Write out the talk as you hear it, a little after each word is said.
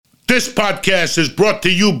This podcast is brought to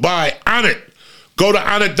you by Onnit. Go to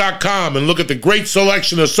Onnit.com and look at the great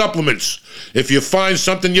selection of supplements. If you find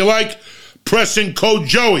something you like, press in code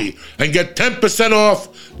Joey and get 10% off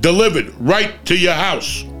delivered right to your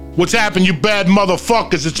house. What's happened, you bad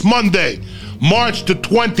motherfuckers? It's Monday, March the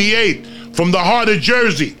 28th, from the heart of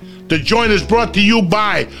Jersey. The joint is brought to you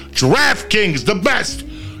by DraftKings, the best.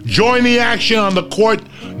 Join the action on the court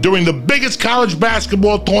during the biggest college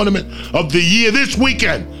basketball tournament of the year this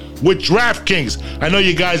weekend with DraftKings. I know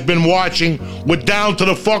you guys been watching. We're down to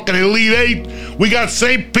the fucking Elite Eight. We got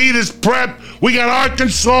St. Peter's Prep. We got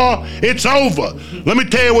Arkansas. It's over. Let me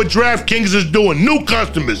tell you what DraftKings is doing. New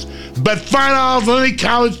customers, bet $5 on any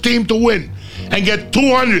college team to win and get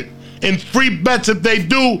 $200 in free bets if they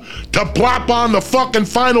do to plop on the fucking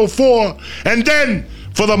Final Four and then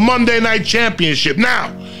for the Monday Night Championship.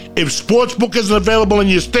 Now, if Sportsbook isn't available in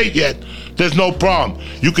your state yet, there's no problem.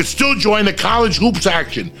 You can still join the college hoops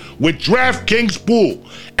action with DraftKings Pool.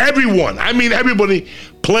 Everyone, I mean everybody,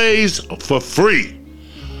 plays for free.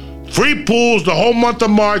 Free pools the whole month of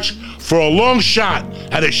March for a long shot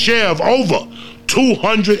at a share of over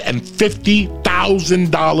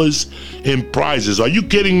 $250,000 in prizes. Are you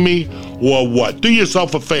kidding me or what? Do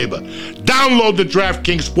yourself a favor. Download the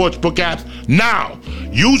DraftKings Sportsbook app now.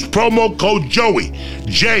 Use promo code Joey,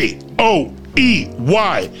 Joey.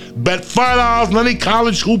 Bet $5 on any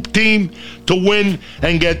college hoop team to win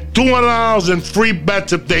and get $200 in free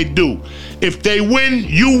bets if they do. If they win,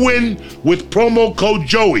 you win with promo code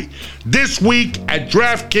Joey. This week at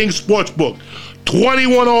DraftKings Sportsbook.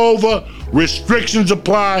 21 over, restrictions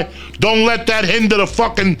apply. Don't let that hinder the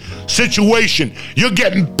fucking situation. You're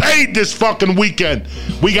getting paid this fucking weekend.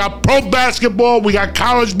 We got pro basketball, we got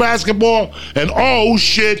college basketball, and oh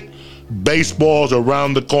shit, baseball's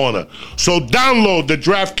around the corner. So download the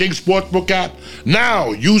DraftKings Sportsbook app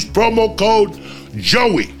now. Use promo code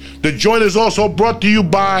Joey. The joint is also brought to you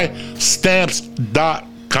by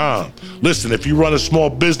Stamps.com. Listen, if you run a small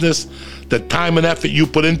business, the time and effort you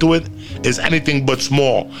put into it is anything but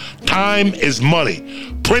small. Time is money.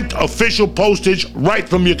 Print official postage right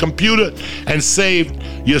from your computer and save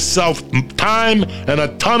yourself time and a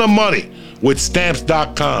ton of money with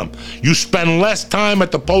Stamps.com. You spend less time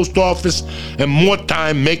at the post office and more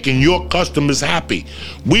time making your customers happy.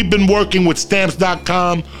 We've been working with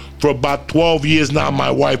Stamps.com for about 12 years now. My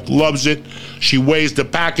wife loves it. She weighs the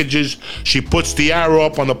packages. She puts the arrow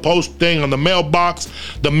up on the post thing on the mailbox.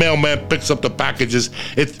 The mailman picks up the packages.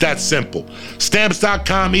 It's that simple.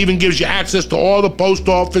 Stamps.com even gives you access to all the post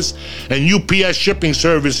office and UPS shipping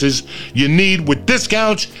services you need with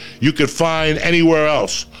discounts you could find anywhere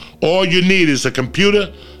else. All you need is a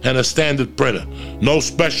computer and a standard printer. No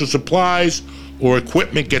special supplies or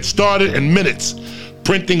equipment. Get started in minutes.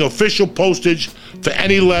 Printing official postage for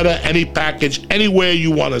any letter, any package, anywhere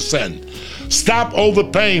you want to send. Stop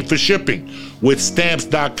overpaying for shipping with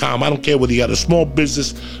Stamps.com. I don't care whether you got a small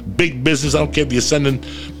business, big business. I don't care if you're sending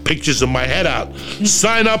pictures of my head out.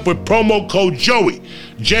 Sign up with promo code Joey,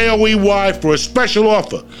 Joey, for a special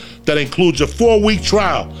offer that includes a 4-week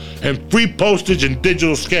trial and free postage and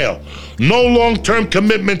digital scale. No long-term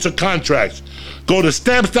commitments or contracts. Go to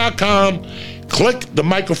Stamps.com, click the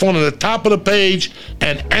microphone at the top of the page,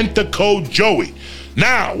 and enter code Joey.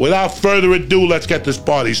 Now, without further ado, let's get this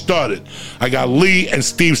party started. I got Lee and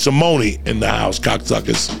Steve Simone in the house,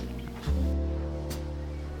 cocksuckers. Hey,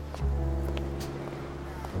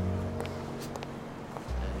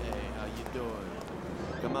 how you doing?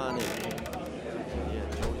 Come on in. Yeah,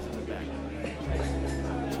 Joey's in the back.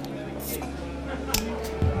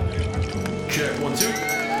 Check 1, 2.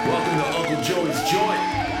 Welcome to Uncle Joey's Joint.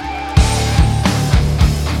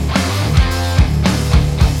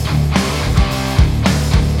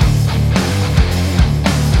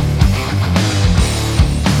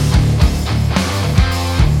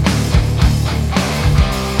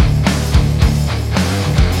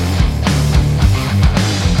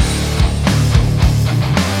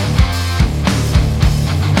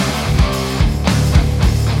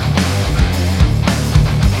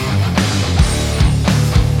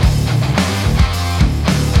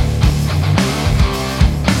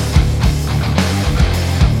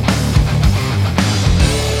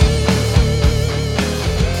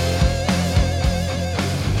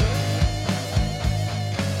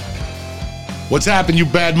 What's happened, you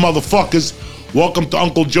bad motherfuckers? Welcome to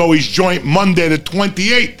Uncle Joey's Joint, Monday the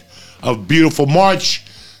 28th of beautiful March.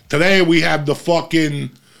 Today we have the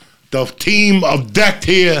team of death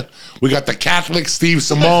here. We got the Catholic Steve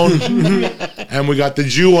Simone, and we got the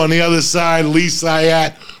Jew on the other side, Lee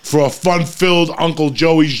Syatt. for a fun-filled Uncle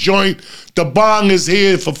Joey's joint. The bong is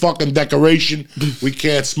here for fucking decoration. We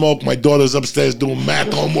can't smoke. My daughter's upstairs doing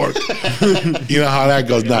math homework. You know how that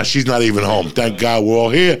goes. Nah, she's not even home. Thank God we're all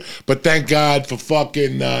here. But thank God for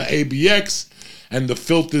fucking ABX and the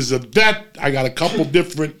filters of death. I got a couple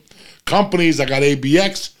different companies. I got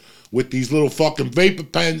ABX with these little fucking vapor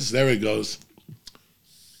pens. There it goes.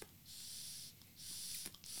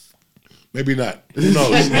 Maybe not. Who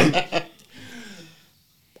knows?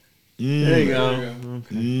 There you go.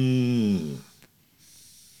 Okay. He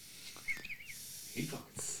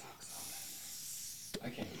fucking sucks on that. I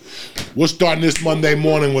can't. We're starting this Monday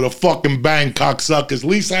morning with a fucking bang, cocksuckers.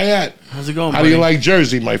 Lisa Hayat. How's it going, How buddy? do you like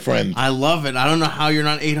Jersey, my friend? I love it. I don't know how you're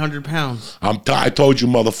not 800 pounds. I told you,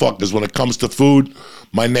 motherfuckers, when it comes to food,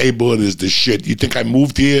 my neighborhood is the shit. You think I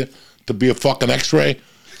moved here to be a fucking x-ray?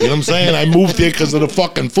 You know what I'm saying? I moved here because of the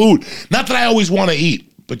fucking food. Not that I always want to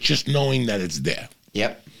eat, but just knowing that it's there.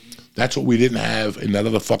 Yep. That's what we didn't have in that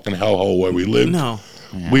other fucking hellhole where we lived. No.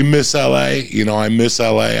 Yeah. We miss L.A. You know, I miss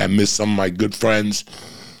L.A. I miss some of my good friends.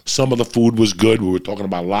 Some of the food was good. We were talking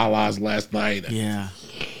about Lala's last night. Yeah.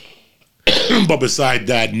 But beside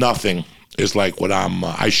that, nothing is like what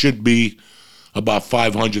I should be about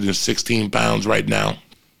 516 pounds right now.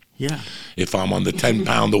 Yeah. If I'm on the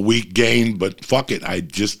 10-pound a week gain, but fuck it. I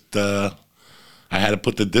just, I had to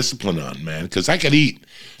put the discipline on, man, because I could eat.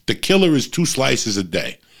 The killer is 2 slices a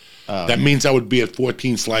day. That means I would be at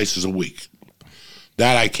 14 slices a week.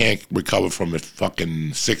 That I can't recover from at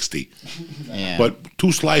fucking 60. Yeah. But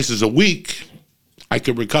 2 slices a week, I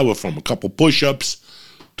could recover from a couple push-ups,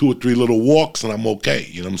 2 or 3 little walks, and I'm okay.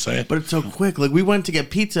 You know what I'm saying? But it's so quick. Like, we went to get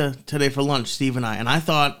pizza today for lunch, Steve and I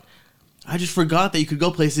thought, I just forgot that you could go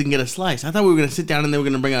places and get a slice. I thought we were going to sit down and they were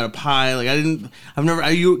going to bring out a pie.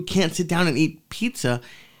 Like, you can't sit down and eat pizza.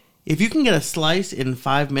 If you can get a slice in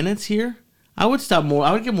 5 minutes here, I would stop more.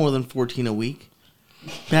 I would get more than 14 a week.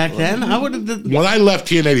 Back then, I would have. When I left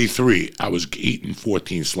here in 83, I was eating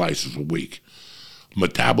 14 slices a week.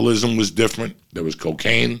 Metabolism was different. There was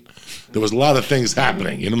cocaine. There was a lot of things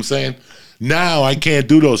happening. You know what I'm saying? Now I can't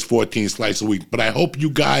do those 14 slices a week. But I hope you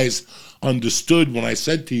guys understood when I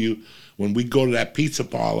said to you, when we go to that pizza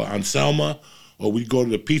parlor on Selma, or we go to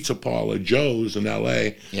the pizza parlor, Joe's in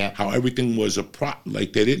L.A., Yeah. how everything was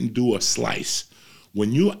like they didn't do a slice.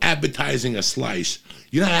 When you're advertising a slice,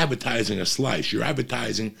 you're not advertising a slice. You're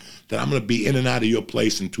advertising that I'm going to be in and out of your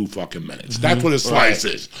place in 2 fucking minutes. That's what a slice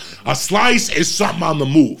is. A slice is something on the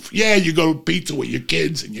move. Yeah, you go to pizza with your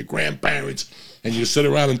kids and your grandparents, and you sit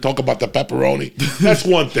around and talk about the pepperoni. That's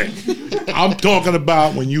one thing. I'm talking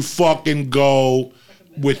about when you fucking go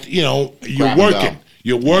with, you're Grab and working. go.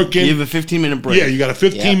 You're working. You have a 15-minute break. Yeah, you got a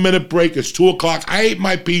 15-minute break. It's 2 o'clock. I ate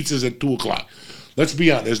my pizzas at 2 o'clock. Let's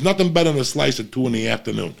be honest. There's nothing better than a slice at 2 in the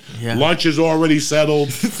afternoon. Yeah. Lunch is already settled.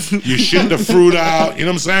 You shit the fruit out. You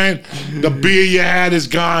know what I'm saying? The beer you had is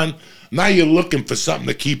gone. Now you're looking for something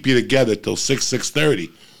to keep you together till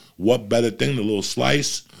 6:30. What better thing? A little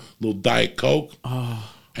slice, a little Diet Coke. Oh.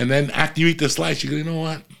 And then after you eat the slice, you go, you know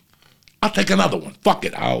what? I'll take another one. Fuck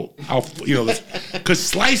it. I'll because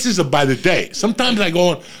slices are by the day. Sometimes I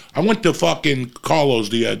went to fucking Carlos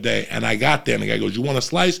the other day, and I got there, and the guy goes, you want a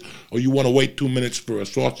slice, or you want to wait 2 minutes for a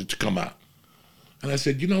sausage to come out? And I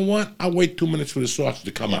said, you know what? I'll wait 2 minutes for the sausage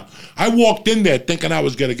to come out. I walked in there thinking I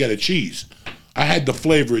was going to get a cheese. I had the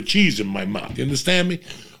flavor of cheese in my mouth. You understand me?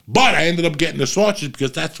 But I ended up getting the sausage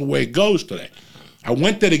because that's the way it goes today. I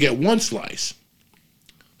went there to get 1 slice.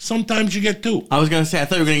 Sometimes you get 2. I was going to say, I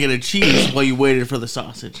thought you were going to get a cheese while you waited for the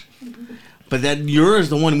sausage. But that yours,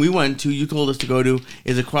 the one we went to, you told us to go to,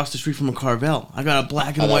 is across the street from a Carvel. I got a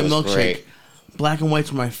black and that white was milkshake. great. Black and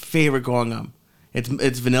whites were my favorite growing up.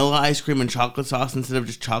 It's vanilla ice cream and chocolate sauce instead of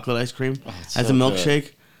just chocolate ice cream it's as so a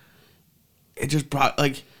milkshake. It just brought,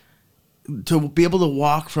 to be able to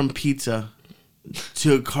walk from pizza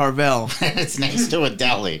to Carvel. It's next to a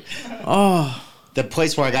deli. Oh. The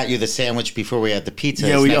place where I got you the sandwich before we had the pizza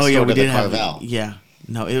Yeah, is we next door we to the did have Carvel. Yeah.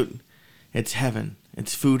 No, it's heaven.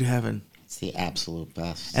 It's food heaven. It's the absolute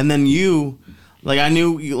best. And then you, I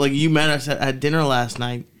knew, you met us at dinner last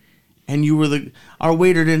night, and you were our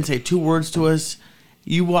waiter didn't say 2 words to us.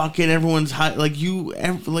 You walk in, everyone's high,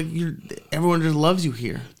 everyone just loves you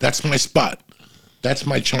here. That's my spot. That's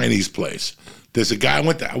my Chinese place. There's a guy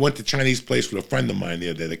I went to Chinese place with a friend of mine the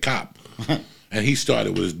other day, the cop, and he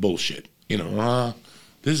started with his bullshit.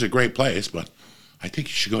 This is a great place, but I think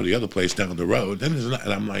you should go to the other place down the road. Then and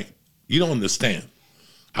I'm like, you don't understand.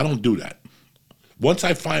 I don't do that. Once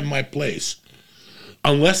I find my place,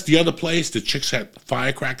 unless the other place, the chicks had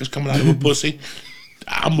firecrackers coming out of her pussy,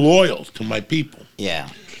 I'm loyal to my people. Yeah.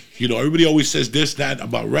 You know, everybody always says this, that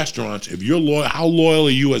about restaurants. If you're loyal, how loyal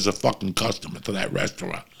are you as a fucking customer to that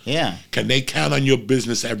restaurant? Yeah. Can they count on your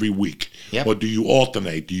business every week? Yep. Or do you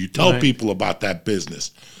alternate? Do you tell Right. people about that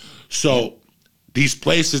business? So these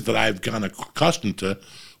places that I've gotten accustomed to,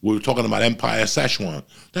 we were talking about Empire Szechuan.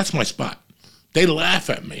 That's my spot. They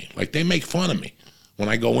laugh at me. Like, they make fun of me when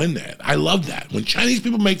I go in there. I love that. When Chinese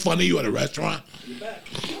people make fun of you at a restaurant,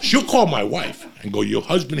 she'll call my wife and go, your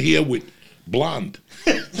husband here with blonde.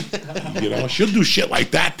 You know, she'll do shit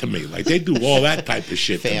like that to me. Like, they do all that type of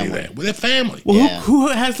shit to me Family. there. With their family. Well, Yeah. who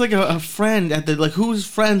has like a friend at the like who's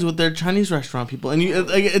friends with their Chinese restaurant people? And you,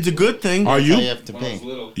 like, it's a good thing. Are That's how you you? have to When I was be.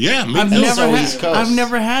 little. Yeah, me I've too. That's never so had, East Coast. I've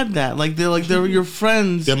never had that. Like they're your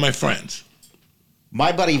friends. They're my friends.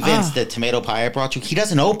 My buddy Vince, Ah. the tomato pie I brought you, he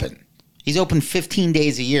doesn't open. He's open 15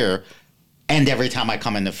 days a year. And every time I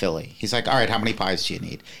come into Philly, he's like, all right, how many pies do you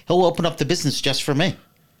need? He'll open up the business just for me.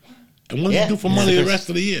 And what do Yeah. you do for money the rest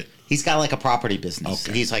of the year? He's got like a property business.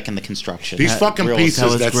 Okay. He's like in the construction. These fucking real pieces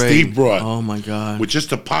estate. that great. Steve brought. Oh my god. With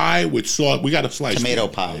just a pie with salt. We got a slice. Tomato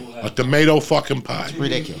pie. A tomato fucking pie.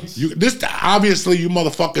 Ridiculous. This obviously you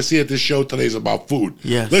motherfuckers here at this show today is about food.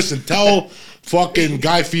 Yes. Listen, tell fucking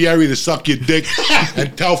Guy Fieri to suck your dick,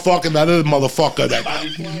 and tell fucking that other motherfucker,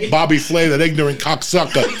 that Bobby Flay, that ignorant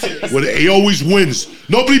cocksucker. He always wins.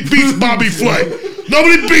 Nobody beats Bobby Flay.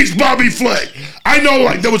 Nobody beats Bobby Flay. I know,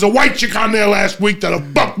 like, there was a white chick on there last week that'll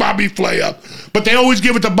fuck Bobby Flay up, but they always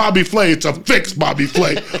give it to Bobby Flay. It's a fix, Bobby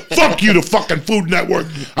Flay. Fuck you, the fucking Food Network.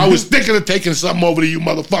 I was thinking of taking something over to you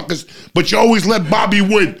motherfuckers, but you always let Bobby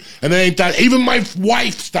win, and it ain't that. Even my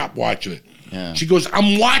wife stopped watching it. Yeah. She goes,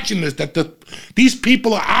 I'm watching this, these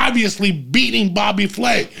people are obviously beating Bobby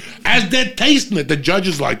Flay. As they're tasting it, the judge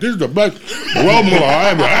is like, this is the best aroma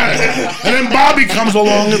I've ever had. And then Bobby comes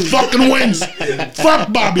along and fucking wins.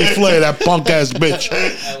 Fuck Bobby Flay, that punk ass bitch.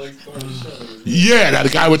 Alex Cornish. Yeah,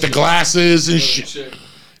 that guy with the glasses and shit.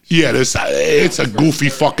 Yeah, it's a goofy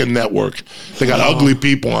fucking network. They got ugly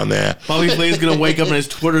people on there. Bobby Flay's gonna wake up and his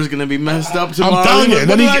Twitter's gonna be messed up tomorrow. telling you, What and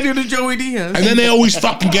then did he I get- do to Joey Diaz? And then they always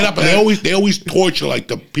fucking get up and they always torture like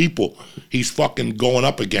the people he's fucking going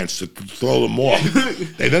up against to throw them off.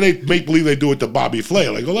 And then they make believe they do it to Bobby Flay.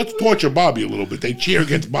 Like, oh, let's torture Bobby a little bit. They cheer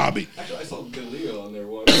against Bobby. Actually, I saw Galileo on there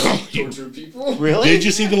once. Torture people. Really? Did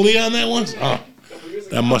you see the Lee on that one?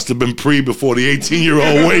 That must have been before the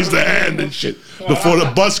 18-year-old raised their hand and shit. Before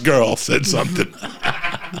the bus girl said something.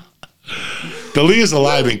 The Lee is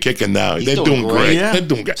alive and kicking now. They're doing doing great. great. Yeah. They're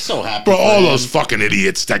doing great. So happy Bro, for all him. those fucking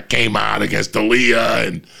idiots that came out against Aaliyah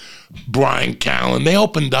and Brian Callen, they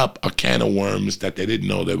opened up a can of worms that they didn't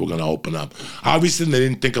know they were going to open up. Obviously, they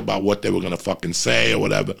didn't think about what they were going to fucking say or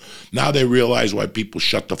whatever. Now they realize why people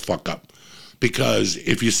shut the fuck up. Because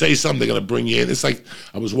if you say something, they're going to bring you in. It's like,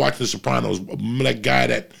 I was watching The Sopranos. Remember that guy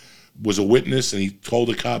that was a witness and he told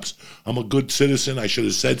the cops, I'm a good citizen, I should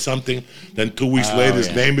have said something. Then 2 weeks later, his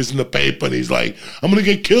yeah. name is in the paper and he's like, I'm going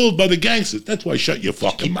to get killed by the gangsters. That's why shut your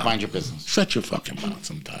fucking mouth. Mind your business. Shut your fucking mouth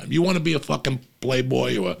sometime. You want to be a fucking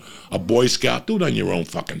playboy or a Boy Scout, do it on your own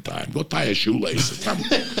fucking time. Go tie a shoelace or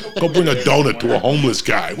something. Go bring a donut to a homeless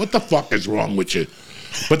guy. What the fuck is wrong with you?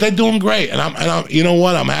 But they're doing great. And I'm you know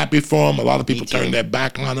what? I'm happy for him. A lot of people too. turned their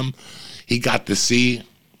back on him. He got to see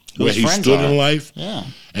where his he friends stood are. in life. Yeah.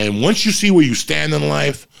 And once you see where you stand in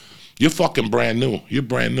life, you're fucking brand new. You're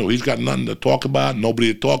brand new. He's got nothing to talk about,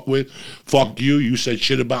 nobody to talk with. Fuck you. You said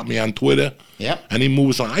shit about me on Twitter. Yep. And he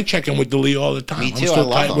moves on. I check in with D'Elia all the time. Me I'm too.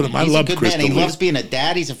 still I tight love with him. him. I He's love a good Chris man. He D'Elia. loves being a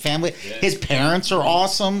dad. He's a family. His parents are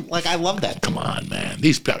awesome. Like, I love that. Come on, man.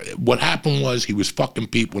 What happened was he was fucking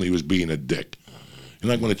people when he was being a dick. You're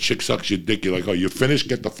like when a chick sucks your dick, you're like, oh, you're finished?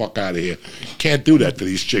 Get the fuck out of here. Can't do that to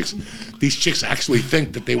these chicks. These chicks actually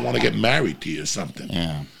think that they want to get married to you or something.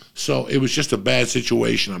 Yeah. So it was just a bad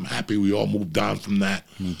situation. I'm happy we all moved on from that.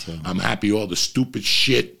 Me too. I'm happy all the stupid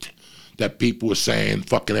shit that people were saying,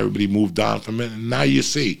 fucking everybody moved on from it. And now you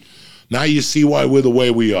see. Now you see why we're the way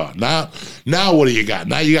we are. Now what do you got?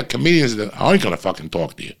 Now you got comedians that aren't going to fucking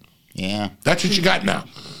talk to you. Yeah. That's what you got now.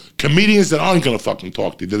 Comedians that aren't going to fucking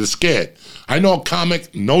talk to you. They're scared. I know a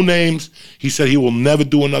comic, no names. He said he will never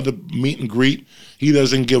do another meet and greet. He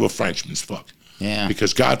doesn't give a Frenchman's fuck. Yeah.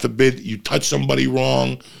 Because God forbid you touch somebody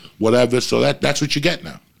wrong, whatever. So that's what you get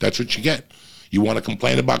now. That's what you get. You want to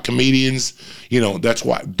complain about comedians, that's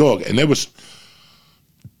why. Dog, and there was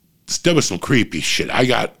some creepy shit.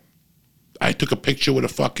 I took a picture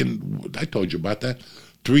with I told you about that.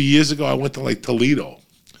 3 years ago, I went to like Toledo.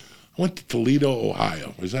 I went to Toledo,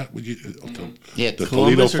 Ohio. Is that what you? Yeah, the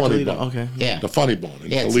Columbus or Funny Toledo? Bone. Okay. Yeah. The Funny Bone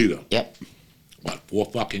in Yeah, Toledo. Yep. What, 4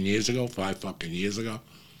 fucking years ago? 5 fucking years ago?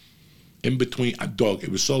 In between, dog, it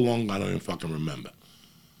was so long I don't even fucking remember.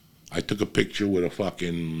 I took a picture with a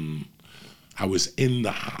fucking. I was in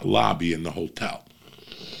the lobby in the hotel,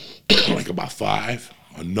 like about 5,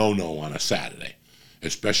 a no on a Saturday,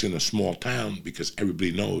 especially in a small town because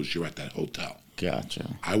everybody knows you're at that hotel. Gotcha.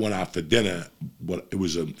 I went out for dinner, but it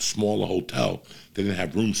was a smaller hotel. They didn't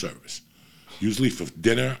have room service. Usually for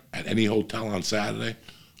dinner at any hotel on Saturday,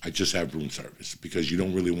 I just have room service because you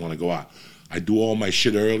don't really want to go out. I do all my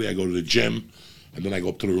shit early. I go to the gym, and then I go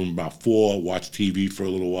up to the room about 4, watch TV for a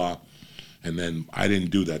little while. And then I didn't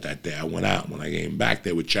do that day. I went out. When I came back,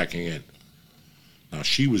 they were checking in. Now,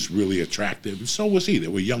 she was really attractive, and so was he. They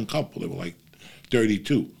were a young couple. They were like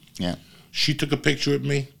 32. Yeah. She took a picture of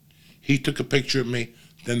me. He took a picture of me.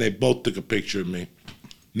 Then they both took a picture of me.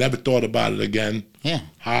 Never thought about it again. Yeah.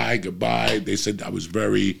 Hi, goodbye. They said I was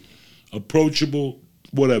very approachable.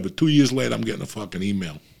 Whatever. 2 years later, I'm getting a fucking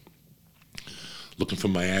email looking for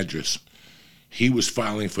my address. He was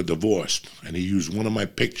filing for divorce, and he used one of my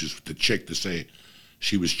pictures with the chick to say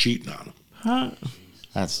she was cheating on him. Huh?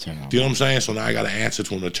 That's terrible. Do you know what I'm saying? So now I got to answer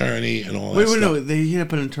to an attorney and all Wait, that stuff. no. They hit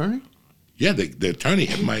up an attorney? Yeah, the attorney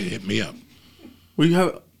hit me up. Well, you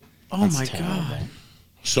have. Oh That's my terrible. God.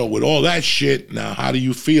 So with all that shit, now how do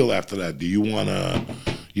you feel after that? Do you want to,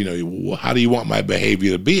 how do you want my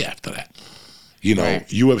behavior to be after that? Right.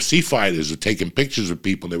 UFC fighters are taking pictures of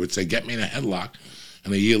people. They would say, get me in a headlock.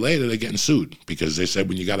 And a year later, they're getting sued because they said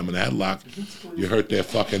when you got them in a headlock, you hurt their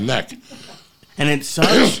fucking neck. And it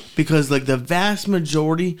sucks because, like, the vast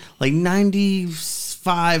majority, like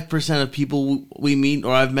 95% of people we meet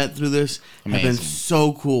or I've met through this have been Amazing.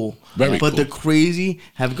 so cool. Very but cool. the crazy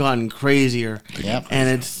have gotten crazier. Yep. And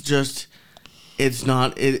it's just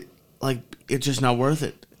not worth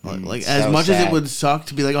it. Like as so much as sad. it would suck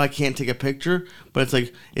to be like, oh, I can't take a picture, but it's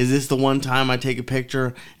like, is this the one time I take a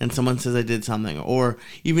picture and someone says I did something? Or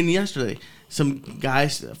even yesterday, some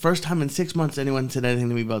guys, first time in 6 months anyone said anything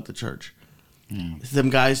to me about the church. Some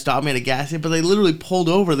guys stopped me at a gas station, but they literally pulled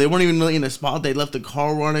over. They weren't even really in a spot. They left the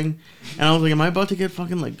car running, and I was like, "Am I about to get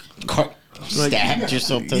fucking like Stabbed or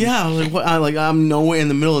something? Yeah, I was like, what? I'm nowhere in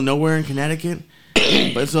the middle of nowhere in Connecticut."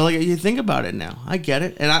 But so like you think about it now, I get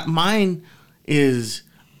it, and mine is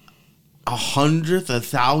 100th,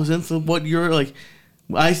 1,000th of what you're like.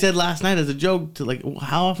 I said last night as a joke to like,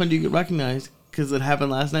 how often do you get recognized? Because it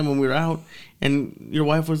happened last night when we were out, and your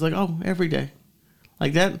wife was like, "Oh, every day,"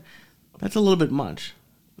 like that. That's a little bit much.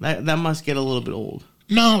 That must get a little bit old.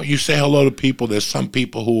 No, you say hello to people. There's some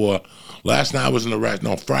people who are. Last night I was in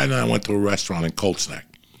a Friday night I went to a restaurant in Colts Neck,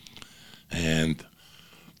 and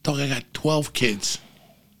I got 12 kids,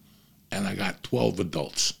 and I got 12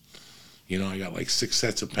 adults. I got like 6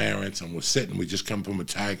 sets of parents, and we're sitting. We just come from a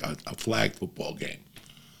flag football game,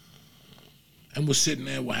 and we're sitting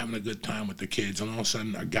there. We're having a good time with the kids, and all of a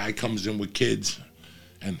sudden a guy comes in with kids.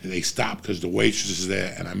 And they stop because the waitress is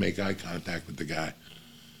there, and I make eye contact with the guy.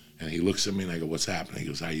 And he looks at me, and I go, what's happening? He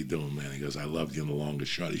goes, how you doing, man? He goes, I loved you in the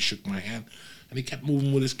longest shot. He shook my hand, and he kept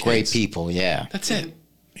moving with his kids. Great people, yeah. That's it.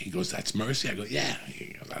 He goes, that's Mercy? I go, yeah.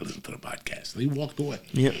 He goes, I listen to the podcast. And he walked away.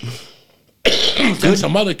 Yep. And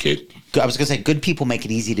some other kid. I was going to say, good people make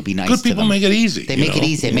it easy to be nice Good to people them. make it easy. They make it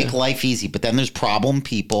easy. They make life easy. But then there's problem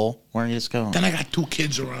people where you just go. Then I got 2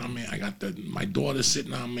 kids around me. I got my daughter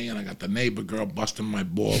sitting on me, and I got the neighbor girl busting my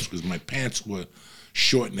balls because my pants were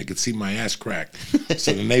short and they could see my ass crack.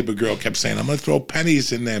 So the neighbor girl kept saying, I'm going to throw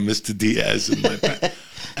pennies in there, Mr. Diaz.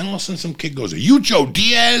 And all of a sudden some kid goes, are you Joe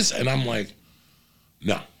Diaz? And I'm like,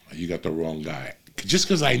 no, you got the wrong guy. Just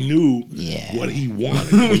because I knew what he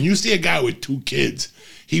wanted. When you see a guy with 2 kids,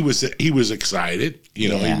 he was excited. He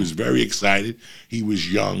was very excited. He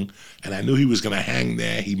was young, and I knew he was going to hang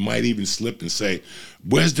there. He might even slip and say,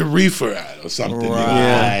 where's the reefer at? Or something.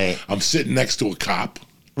 Right. I'm sitting next to a cop.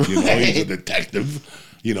 He's a detective.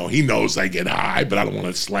 He knows I get high, but I don't want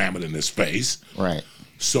to slam it in his face. Right.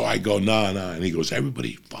 So I go, nah. And he goes,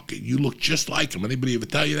 everybody, fuck it, you look just like him. Anybody ever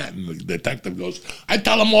tell you that? And the detective goes, I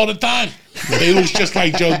tell him all the time. He looks just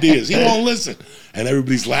like Joe Diaz. He won't listen. And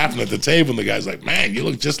everybody's laughing at the table, and the guy's like, man, you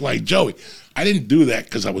look just like Joey. I didn't do that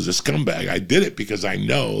because I was a scumbag. I did it because I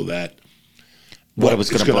know that What it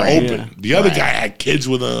was it's going to open. bring. Yeah. The other Right. guy had kids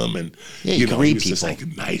with him, and you he read was just people.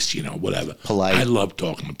 like nice, whatever. Polite. I love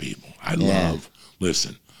talking to people.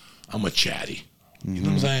 Listen, I'm a chatty. You know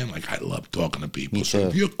what I'm saying? Like, I love talking to people. Me So too.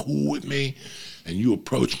 if you're cool with me and you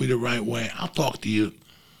approach me the right way, I'll talk to you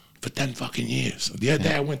for 10 fucking years. The other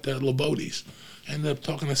day I went to Labodi's. I ended up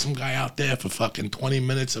talking to some guy out there for fucking 20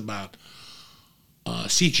 minutes about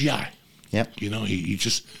CGI. Yep.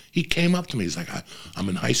 He came up to me. He's like, I'm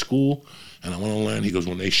in high school and I want to learn. He goes,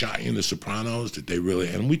 when they shot you in The Sopranos, did they really?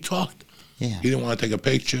 And we talked. Yeah. He didn't want to take a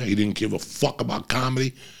picture. He didn't give a fuck about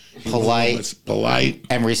comedy. polite, It's polite,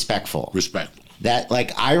 and respectful. respectful. That,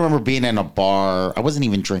 like, I remember being in a bar. I wasn't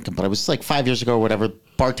even drinking, but it was like 5 years ago or whatever.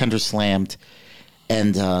 Bartender slammed.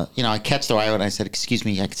 And, I catch the eye and I said, excuse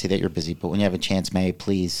me, I can see that you're busy, but when you have a chance, may I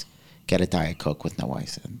please get a Diet Coke with no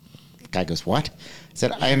ice? And the guy goes, what? I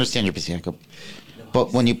said, I understand you're busy. I go,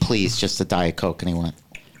 but when you please, just a Diet Coke. And he went,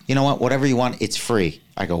 you know what? Whatever you want, it's free.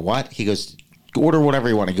 I go, what? He goes, order whatever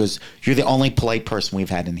you want. He goes, you're the only polite person we've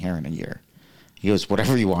had in here in a year. He goes,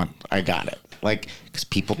 whatever you want, I got it. Like, because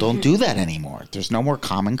people don't do that anymore. There's no more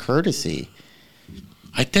common courtesy.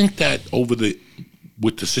 I think that with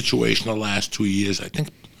the situation the last 2 years, I think,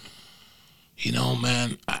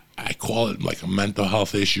 man, I call it like a mental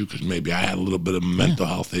health issue because maybe I had a little bit of a mental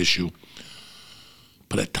health issue.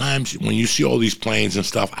 But at times, when you see all these planes and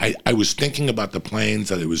stuff, I was thinking about the planes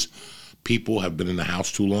that it was people have been in the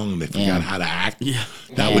house too long and they forgot how to act. Yeah.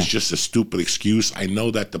 That was just a stupid excuse. I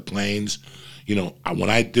know that the planes, when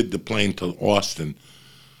I did the plane to Austin,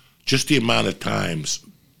 just the amount of times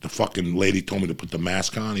the fucking lady told me to put the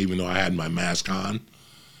mask on, even though I had my mask on.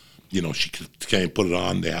 She can't put it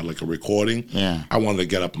on. They had like a recording. Yeah. I wanted to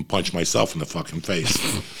get up and punch myself in the fucking face.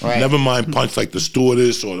 Right. Never mind punch like the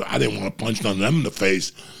stewardess, or I didn't want to punch none of them in the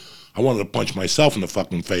face. I wanted to punch myself in the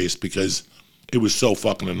fucking face because it was so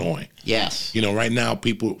fucking annoying. Yes. Right now,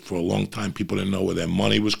 for a long time, people didn't know where their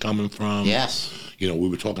money was coming from. Yes. We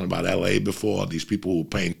were talking about L.A. before. These people who were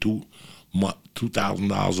paying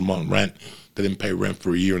 $2,000 a month rent. They didn't pay rent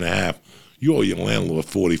for a year and a half. You owe your landlord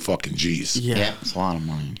 40 fucking G's. Yeah, it's a lot of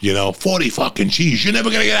money. 40 fucking G's. You're never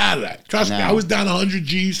going to get out of that. Trust me, I was down 100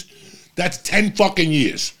 G's. That's 10 fucking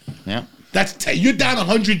years. Yeah. That's 10. You're down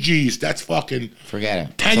 100 G's. That's fucking Forget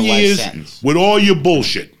it. 10 It's a life years sentence. with all your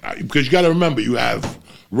bullshit. Because you got to remember, you have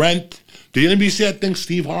rent. Did anybody see that thing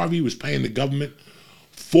Steve Harvey was paying the government?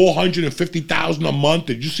 $450,000 a month.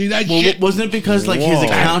 Did you see that shit? Wasn't it because his Whoa.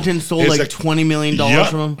 accountant stole His like $20 million Yup.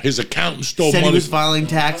 from him? His accountant stole Said money. he was filing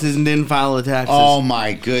taxes and didn't file the taxes. Oh,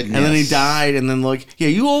 my goodness. And then he died, and then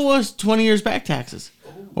you owe us 20 years back taxes.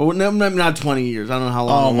 Well, no, not 20 years. I don't know how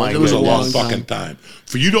long. Oh, my It was a long time. fucking time.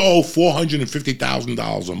 For you to owe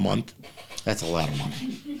 $450,000 a month, That's a lot of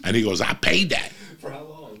money. and he goes, I paid that. For how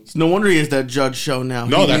long? It's no wonder he has that judge show now.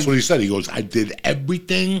 No, that's what he said. He goes, I did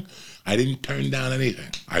everything. I didn't turn down anything.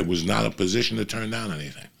 I was not in a position to turn down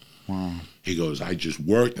anything. Wow. He goes, I just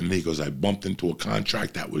worked, and he goes, I bumped into a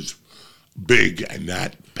contract that was big, and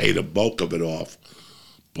that paid a bulk of it off.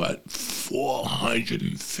 But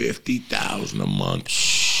 $450,000 a month,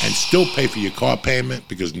 and still pay for your car payment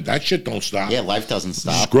because that shit don't stop. Yeah, life doesn't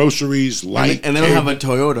stop. Groceries, light, and they don't have a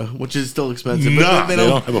Toyota, which is still expensive. But Nah, they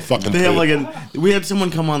don't have a fucking They have Toyota. we had someone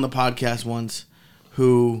come on the podcast once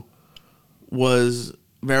who was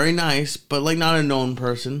very nice, but like not a known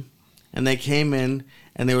person, and they came in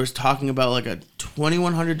and they was talking about like a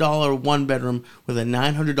 $2,100 one bedroom with a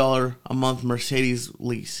 $900 a month Mercedes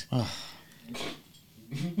lease.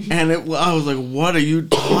 And I was like, "What are you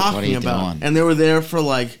talking about?" doing? And they were there for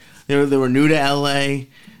like they were new to LA.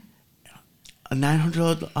 A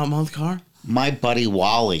 $900 a month car. My buddy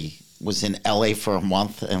Wally was in LA for a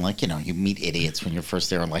month, and you meet idiots when you're first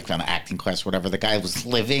there, and like on acting class, or whatever. The guy was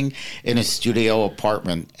living in a studio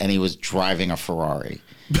apartment, and he was driving a Ferrari.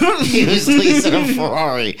 He was leasing a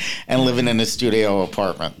Ferrari and living in a studio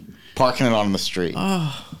apartment, parking it on the street.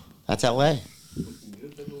 Oh, That's LA.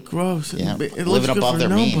 gross. Yeah, It looks living good above for their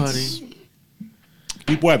nobody. means.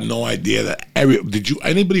 People have no idea that.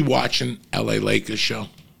 Anybody watching LA Lakers show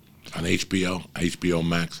on HBO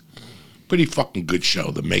Max? Pretty fucking good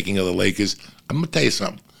show. The Making of the Lakers. I'm gonna tell you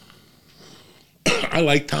something. I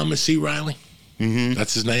like Thomas C. Riley. Mm-hmm.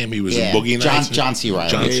 That's his name. He was in Boogie Nights. John C. Riley.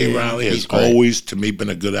 John C. Riley has He's great. always, to me, been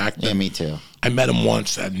a good actor. Yeah, me too. I met him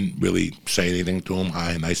once. I didn't really say anything to him.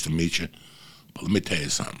 Hi, nice to meet you. But let me tell you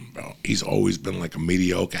something, bro. He's always been like a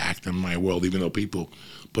mediocre actor in my world, even though people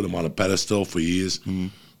put him on a pedestal for years. Mm-hmm.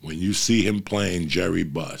 When you see him playing Jerry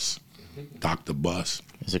Buss, Dr. Buss,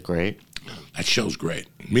 Is it great? that show's great.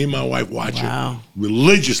 Me and my wife watch Wow. it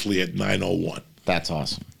religiously at 9:01. That's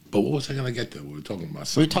awesome. But what was I going to get to? We were talking about We were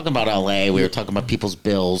something. talking about LA. We were talking about people's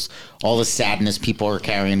bills, all the sadness people are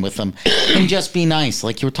carrying with them, and just be nice.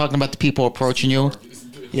 Like you were talking about the people approaching you.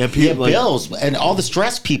 Yeah, Yeah, people bills and all the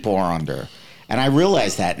stress people are under. And I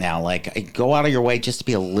realize that now. Like, go out of your way just to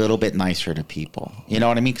be a little bit nicer to people. You know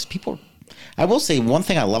what I mean? Because people, I will say one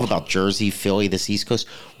thing I love about Jersey, Philly, this East Coast.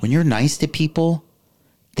 When you're nice to people,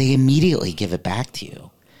 they immediately give it back to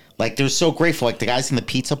you. Like, they're so grateful. Like, the guys in the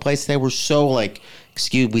pizza place, they were so like,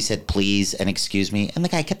 we said please and excuse me. And the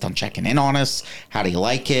guy kept on checking in on us. How do you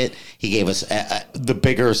like it? He gave us the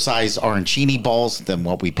bigger size arancini balls than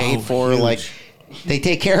what we paid for. huge. Like, They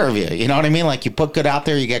take care of you. You know what I mean? Like, you put good out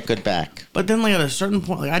there, you get good back. But then, like, at a certain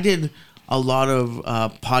point, like, I did a lot of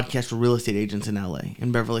podcasts for real estate agents in LA,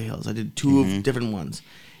 in Beverly Hills. I did 2 of different ones.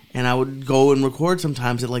 And I would go and record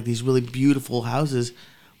sometimes at, like, these really beautiful houses.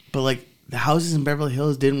 But, like, the houses in Beverly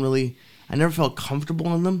Hills didn't really, I never felt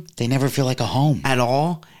comfortable in them They never feel like a home. at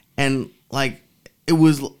all. And, like, it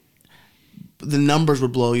was, the numbers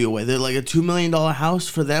would blow you away. They're like, a $2 million house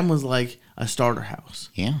for them was like a starter house.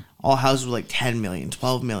 Yeah. All houses were like 10 million,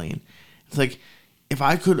 12 million. It's like, if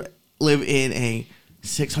I could live in a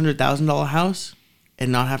 $600,000 house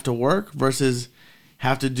and not have to work versus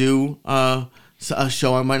have to do a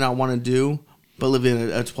show I might not want to do, but live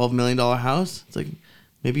in a $12 million house, it's like,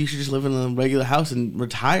 maybe you should just live in a regular house and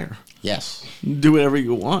retire. Yes. Do whatever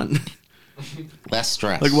you want. Less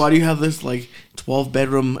stress. Like, why do you have this, like,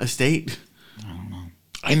 12-bedroom estate?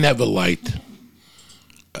 I never liked,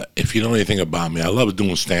 if you know anything about me, I love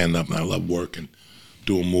doing stand-up and I love working,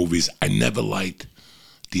 doing movies. I never liked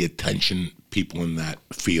the attention people in that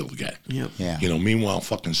field get. Yep. Yeah. You know, meanwhile,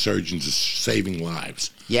 fucking surgeons are saving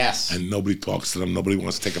lives. Yes. And nobody talks to them. Nobody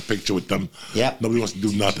wants to take a picture with them. Yep. Nobody wants to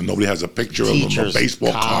do nothing. Nobody has a picture of them, a Teachers,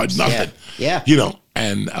 baseball cops, card, nothing. yeah. You know,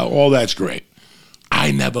 and all that's great.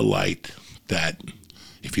 I never liked that.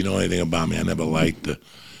 If you know anything about me, I never liked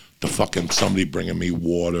the fucking somebody bringing me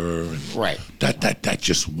water. And Right. That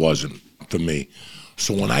just wasn't for me.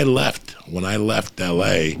 So when I left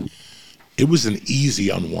LA, it was an easy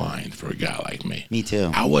unwind for a guy like me. Me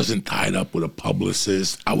too. I wasn't tied up with a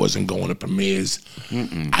publicist. I wasn't going to premieres.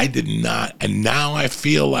 I did not. And now I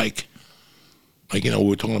feel like, you know, we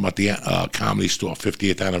were talking about the Comedy Store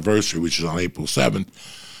 50th anniversary, which is on April 7th.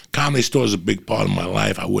 Comedy Store is a big part of my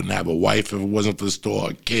life. I wouldn't have a wife if it wasn't for the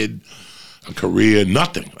store, a kid, a career,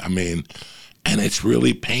 nothing. I mean, and it's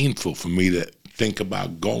really painful for me to think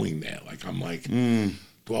about going there. Like, I'm like, do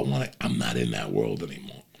I want to? I'm not in that world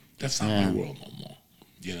anymore. That's not my world no more.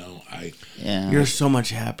 You know, Yeah. You're so much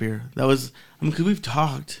happier. That was, I mean, because we've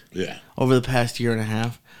talked yeah. over the past year and a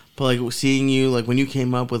half, but like seeing you, like when you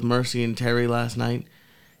came up with Mercy and Terry last night,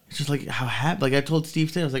 it's just like how happy. Like I told Steve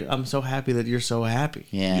today, I was like, I'm so happy that you're so happy.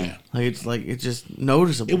 Yeah. Like it's just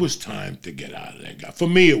noticeable. It was time to get out of that guy. For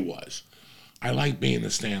me, it was. I like being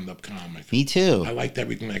a stand-up comic. Me too. I liked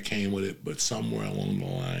everything that came with it, but somewhere along the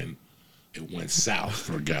line, it went south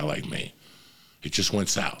for a guy like me. It just went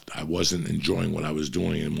south. I wasn't enjoying what I was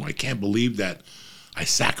doing anymore. I can't believe that I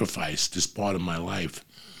sacrificed this part of my life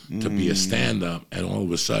to be a stand-up, and all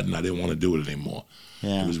of a sudden I didn't want to do it anymore.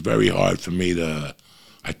 Yeah. It was very hard for me to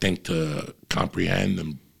comprehend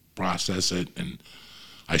and process it, and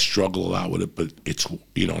I struggle a lot with it, but it's,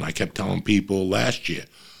 you know, and I kept telling people last year,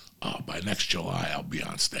 by next July I'll be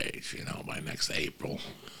on stage, you know, by next April,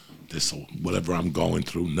 whatever I'm going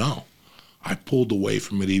through. No, I pulled away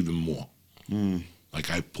from it even more.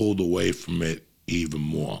 Like I pulled away from it even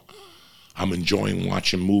more. I'm enjoying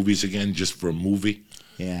watching movies again just for a movie.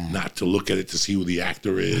 Yeah. Not to look at it to see who the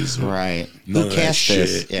actor is. Right. None Who of that cast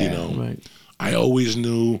this? shit, Yeah. you know. Right. I always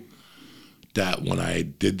knew that when I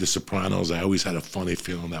did The Sopranos, I always had a funny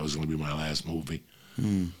feeling that was going to be my last movie.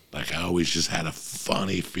 Like I always just had a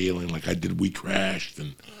funny feeling. Like I did We Crashed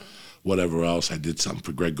and whatever else. I did something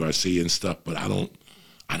for Greg Garcia and stuff, but I don't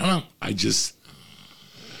know.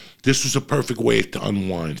 This was a perfect way to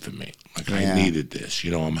unwind for me. Like I needed this.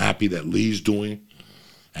 You know, I'm happy that Lee's doing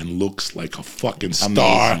and looks like a fucking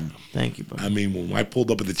star. Amazing. Thank you, buddy. I mean, when I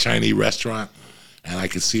pulled up at the Chinese restaurant and I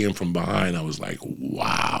could see him from behind, I was like,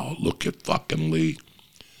 wow, look at fucking Lee.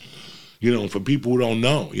 You know, for people who don't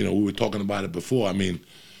know, you know, we were talking about it before. I mean,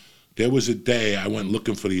 there was a day I went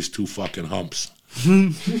looking for these two fucking humps.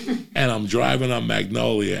 And I'm driving on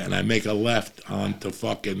Magnolia and I make a left onto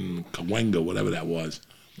fucking Cahuenga, whatever that was.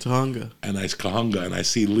 Tonga. And Cahuenga, and I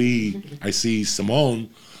see Lee, I see Simone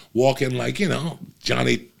walking like, you know,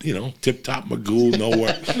 Johnny, you know, tip-top Magoo,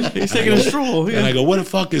 nowhere. He's taking a stroll. And I go, where the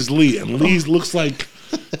fuck is Lee? And Lee looks like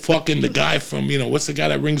fucking the guy from, you know, what's the guy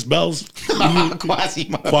that rings bells?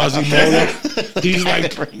 Quasimodo. He's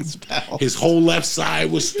like, Rings bells. his whole left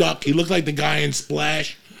side was stuck. He looked like the guy in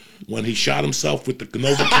Splash when he shot himself with the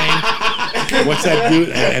Novocaine. What's that dude?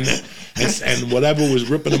 And whatever was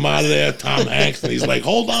ripping him out of there, Tom Hanks. And he's like,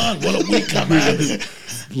 hold on, what a week I'm having.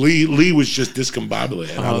 Lee was just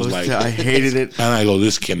discombobulated. And I was like, I hated it. and I go,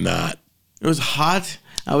 this cannot. It was hot.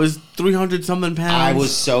 I was 300 something pounds. I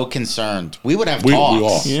was so concerned. We would have We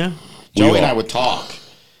talks. all. Yeah. Joey We and all. I would talk.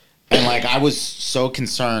 And like I was so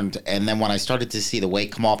concerned. And then when I started to see the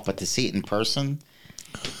weight come off, but to see it in person,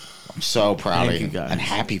 I'm so proud Thank of you, you. guys. And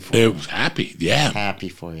happy for you. It was happy, yeah. Happy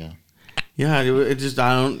for you. Yeah. It just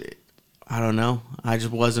I don't know. I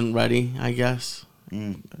just wasn't ready. I guess.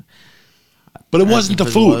 But it wasn't the As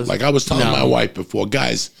it food. was. Like I was telling No. my wife before,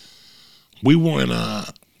 guys, we were in a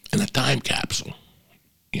time capsule,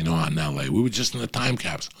 you know, out in LA. We were just in a time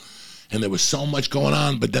capsule. And there was so much going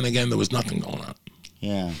on, but then again, there was nothing going on.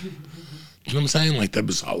 Yeah. You know what I'm saying? Like there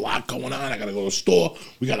was a lot going on. I gotta go to the store.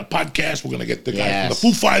 We got a podcast. We're gonna get the guy from the Yes.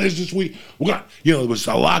 Foo Fighters this week. We're gonna, you know, there was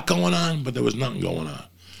a lot going on, but there was nothing going on.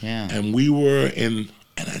 Yeah. And we were in,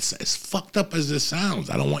 and it's as fucked up as this sounds.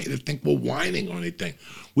 I don't want you to think we're whining or anything.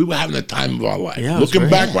 We were having the time of our life. Yeah, it was Looking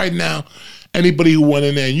great. back right now, anybody who went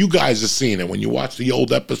in there, and you guys have seen it when you watch the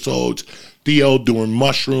old episodes. Theo doing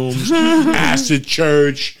mushrooms, acid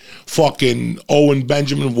church, fucking Owen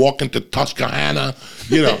Benjamin walking to Tuscaloosa,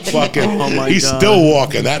 you know, fucking, Oh my he's God. still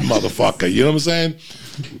walking, that motherfucker, you know what I'm saying?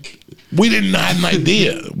 We didn't have an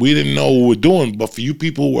idea. We didn't know what we were doing, but for you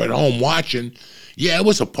people who were at home watching, yeah, it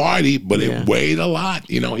was a party, but Yeah. it weighed a lot.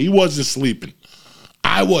 You know, he wasn't sleeping.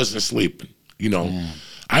 I wasn't sleeping, you know.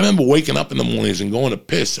 I remember waking up in the mornings and going to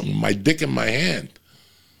piss and with my dick in my hand.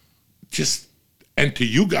 Just, and to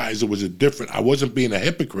you guys, it was a different, I wasn't being a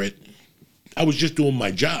hypocrite. I was just doing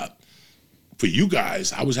my job. For you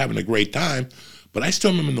guys, I was having a great time, but I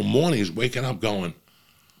still remember in the mornings waking up going,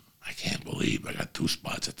 I can't believe I got 2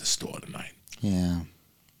 spots at the store tonight. Yeah.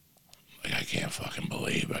 Like, I can't fucking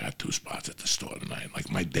believe I got 2 spots at the store tonight.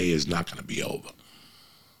 Like, my day is not going to be over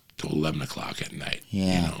till 11 o'clock at night.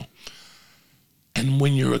 Yeah. You know? And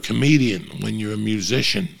when you're a comedian, when you're a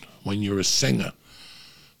musician, when you're a singer,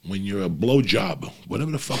 when you're a blowjobber,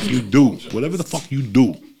 whatever the fuck you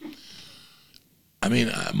do, I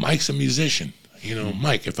mean, Mike's a musician. You know,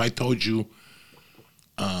 Mike, if I told you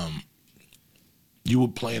you were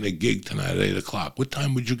playing a gig tonight at 8 o'clock, what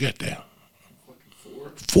time would you get there?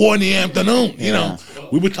 4 in the afternoon. You know,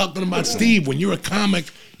 we were talking about Steve. When you're a comic,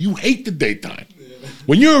 you hate the daytime.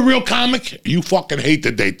 When you're a real comic, you fucking hate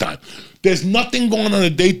the daytime. There's nothing going on in the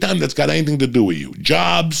daytime that's got anything to do with you.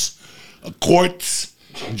 Jobs, courts,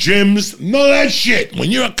 gyms, none of that shit.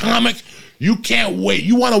 When you're a comic, you can't wait.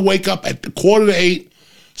 You want to wake up at the 7:45,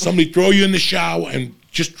 somebody throw you in the shower and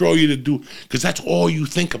just throw you to do, because that's all you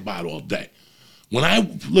think about all day. When I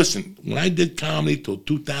did comedy till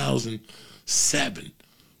 2007,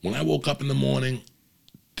 when I woke up in the morning,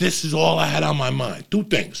 this is all I had on my mind. 2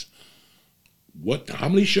 things. How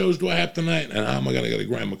many shows do I have tonight, and how am I going to get a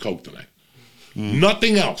gram of Coke tonight?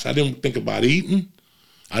 Nothing else. I didn't think about eating.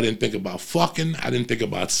 I didn't think about fucking. I didn't think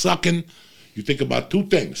about sucking. You think about 2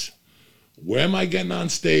 things. Where am I getting on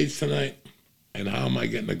stage tonight, and how am I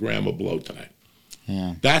getting a gram of blow tonight?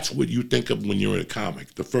 Yeah. That's what you think of when you're in a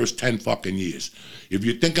comic, the first 10 fucking years. If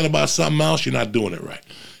you're thinking about something else, you're not doing it right.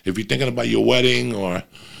 If you're thinking about your wedding or,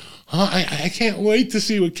 I can't wait to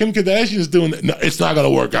see what Kim Kardashian's doing. No, it's not going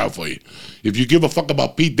to work out for you. If you give a fuck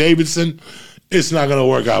about Pete Davidson, it's not going to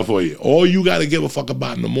work out for you. All you got to give a fuck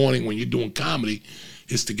about in the morning when you're doing comedy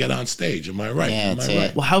is to get on stage. Am I right? Yeah, Am that's I it.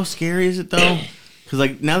 right? Well, how scary is it though? Because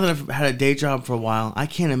like now that I've had a day job for a while, I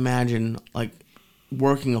can't imagine like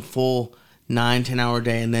working a full 9-10 hour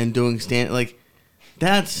day and then doing stand like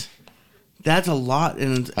that's a lot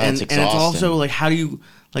and it's exhausting. also like how do you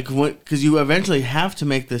like what because you eventually have to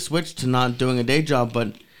make the switch to not doing a day job,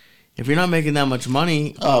 but if you're not making that much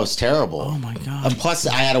money, Oh, it's terrible. oh my god. And plus,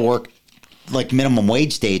 I had to work like minimum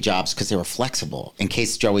wage day jobs because they were flexible. In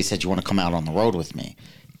case Joey said, you want to come out on the road with me.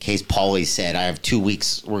 In case Paulie said, I have 2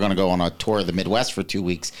 weeks. We're going to go on a tour of the Midwest for 2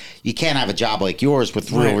 weeks. You can't have a job like yours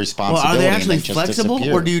with real Right. responsibility. Well, are they and actually then just flexible,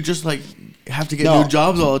 disappear. or do you just like have to get No. new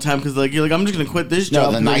jobs all the time? Because like you're like I'm just gonna quit this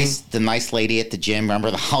No, job. the nice lady at the gym. Remember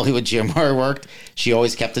the Hollywood gym where I worked? She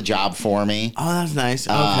always kept a job for me. Oh, that's nice.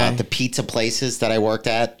 Okay. The pizza places that I worked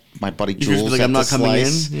at, my buddy just be Jules like, at I'm the not coming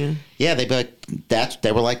Slice. in? Yeah, they'd be like,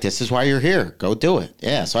 they were like, this is why you're here. Go do it.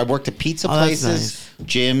 Yeah, so I worked at pizza Oh, that's places,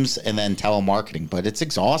 gyms, and then telemarketing. But it's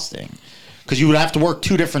exhausting because you would have to work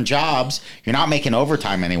 2 different jobs. You're not making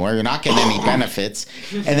overtime anywhere. You're not getting any benefits.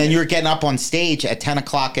 And then you're getting up on stage at 10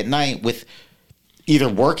 o'clock at night with either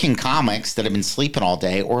working comics that have been sleeping all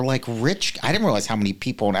day or like rich. I didn't realize how many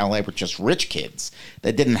people in LA were just rich kids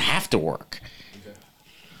that didn't have to work.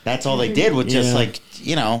 That's all they did was just Yeah. like,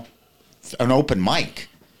 you know, an open mic.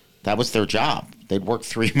 That was their job. They'd work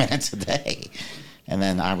 3 minutes a day. And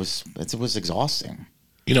then it was exhausting.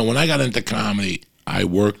 You know, when I got into comedy, I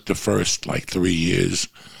worked the first like 3 years.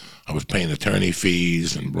 I was paying attorney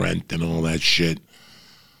fees and rent and all that shit.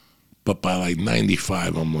 But by like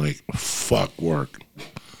 95, I'm like, fuck work.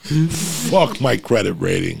 Fuck my credit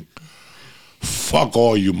rating. Fuck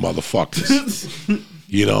all you motherfuckers.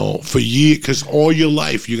 You know, for years, because all your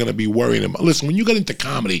life you're going to be worrying about. Listen, when you get into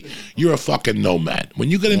comedy, you're a fucking nomad.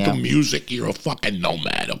 When you get into music, you're a fucking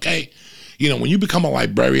nomad, okay? You know, when you become a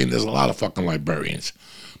librarian, there's a lot of fucking librarians.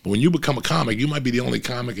 But when you become a comic, you might be the only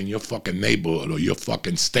comic in your fucking neighborhood or your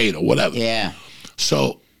fucking state or whatever. Yeah.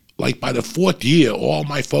 So, like, by the 4th year, all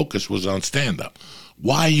my focus was on stand-up.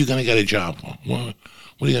 Why are you going to get a job for? What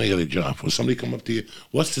are you going to get a job for? Somebody come up to you,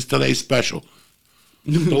 what's this today's special?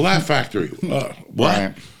 The Laugh Factory. What?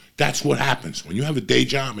 Right. That's what happens. When you have a day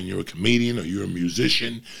job and you're a comedian or you're a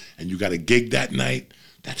musician and you got a gig that night,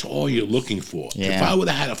 that's all you're looking for. Yeah. If I would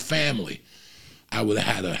have had a family, I would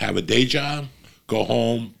have had to have a day job, go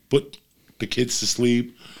home, put the kids to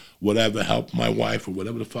sleep, whatever, help my wife or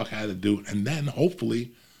whatever the fuck I had to do, and then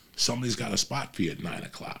hopefully somebody's got a spot for you at 9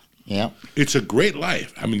 o'clock. Yeah. It's a great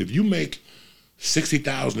life. I mean, if you make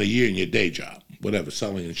 $60,000 a year in your day job, whatever,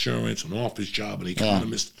 selling insurance, an office job, an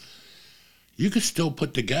economist, you could still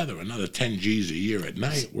put together another 10 G's a year at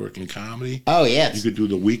night working comedy. Oh, yes. You could do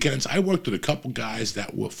the weekends. I worked with a couple guys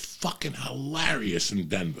that were fucking hilarious in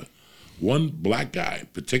Denver. One black guy in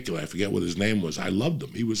particular, I forget what his name was. I loved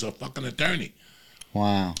him. He was a fucking attorney.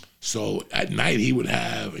 Wow. So at night he would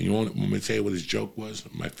have, and you want me to tell you what his joke was?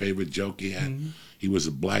 My favorite joke he had? Mm-hmm. He was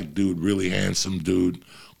a black dude, really handsome dude,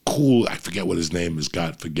 cool. I forget what his name is,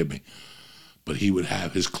 God forgive me. But he would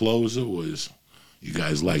have, his closer was, you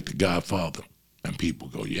guys like The Godfather? And people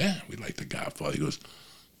go, yeah, we like The Godfather. He goes,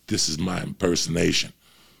 this is my impersonation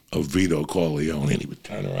of Vito Corleone. And he would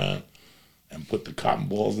turn around and put the cotton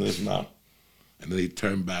balls in his mouth. And then he'd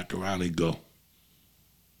turn back around and he'd go,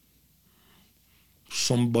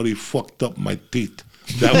 somebody fucked up my teeth.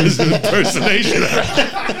 That was an impersonation.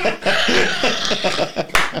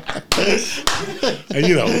 And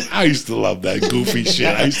you know, I used to love that goofy shit.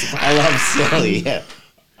 I love silly, yeah.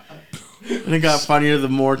 And it got funnier the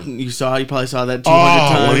more you saw. You probably saw that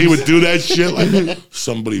 200 times. When he would do that shit, like,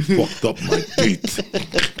 somebody fucked up my teeth.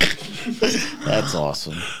 That's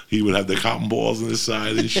awesome. He would have the cotton balls on his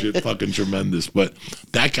side and shit. Fucking tremendous. But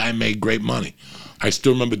that guy made great money. I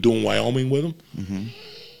still remember doing Wyoming with him.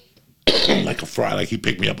 Mm-hmm. Like a Friday, like he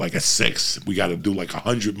picked me up like at 6. We got to do like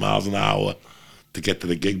 100 miles an hour to get to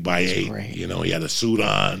the gig by 8. Great. You know, he had a suit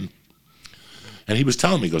on. And he was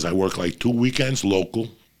telling me, he goes, I work like 2 weekends local.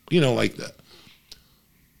 You know, like that.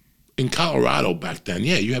 In Colorado back then,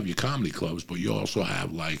 yeah, you have your comedy clubs, but you also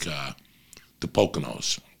have like the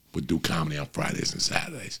Poconos would do comedy on Fridays and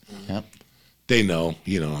Saturdays. Yep. They know,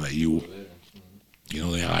 you know, that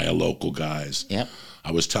they hire local guys. Yep.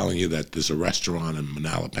 I was telling you that there's a restaurant in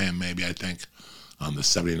Manalapan, maybe, I think, on the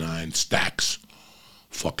 79 Stacks.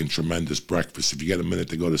 Fucking tremendous breakfast. If you get a minute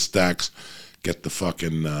to go to Stacks, get the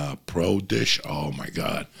fucking pro dish. Oh, my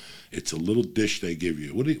God. It's a little dish they give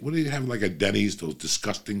you. What do you have, like a Denny's, those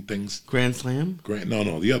disgusting things? Grand Slam?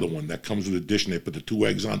 No, the other one that comes with a dish and they put the 2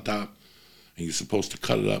 eggs on top and you're supposed to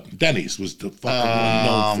cut it up. Denny's was the fucking one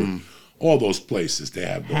known for all those places. They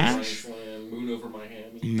have those. Grand Slam, Moon over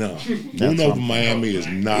Miami. No. Moon over Miami is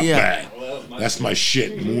not Yeah. bad. That's my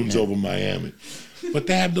shit. Moon's over Miami. But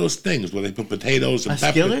they have those things where they put potatoes and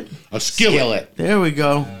pepper. Skillet? A skillet. There we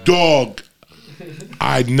go. Dog.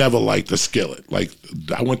 I never liked the skillet. Like,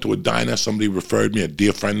 I went to a diner. Somebody referred me, a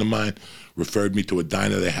dear friend of mine, referred me to a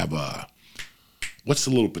diner. They have what's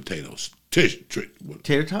the little potatoes? Tater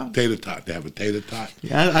tot? Tater tot. They have a tater tot.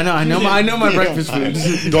 Yeah, I know my breakfast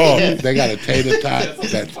foods. Dog, they got a tater tot.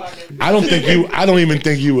 I don't even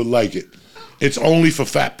think you would like it. It's only for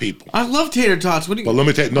fat people. I love tater tots. What do you? But let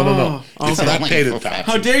me tell you, no. It's I not don't like tater for tots. fat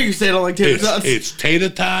How dare you say I don't like tater tots? It's tater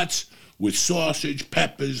tots with sausage,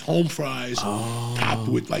 peppers, home fries, topped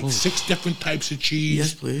with like 6 different types of cheese.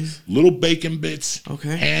 Yes, please. Little bacon bits,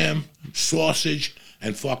 Okay. ham, sausage,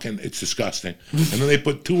 and fucking, it's disgusting. And then they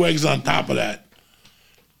put 2 eggs on top of that,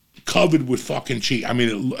 covered with fucking cheese. I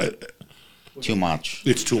mean, Too much.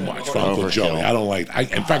 it's too much for Uncle Overkill. Joey. I don't like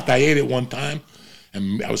it. In fact, I ate it one time.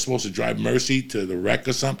 And I was supposed to drive Mercy to the wreck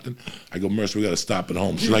or something. I go, Mercy, we got to stop at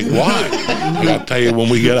home. She's like, why? I got to tell you, when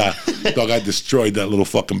we get out, dog, I destroyed that little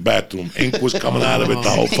fucking bathroom. Ink was coming out of it, the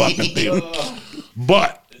whole fucking thing.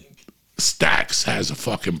 But Stacks has a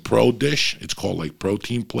fucking pro dish. It's called like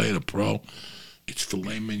Protein Plate or Pro. It's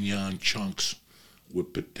filet mignon chunks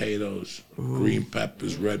with potatoes, green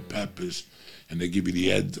peppers, red peppers. And they give you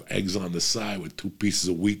the eggs on the side with 2 pieces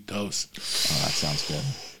of wheat toast. Oh, that sounds good.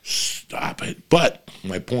 Stop it. But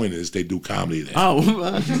my point is they do comedy there.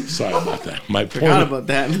 Oh, Sorry about that. My point forgot about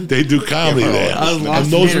that. They do comedy there. I was lost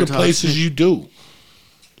And those in are the tater tots. places you do.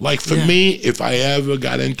 Like for me, if I ever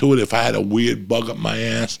got into it, if I had a weird bug up my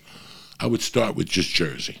ass, I would start with just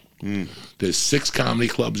Jersey. There's 6 comedy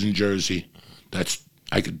clubs in Jersey. That's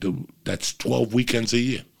 12 weekends a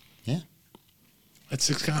year. Yeah. That's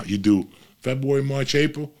 6 comedy. You do February, March,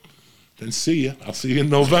 April. Then see ya. I'll see you in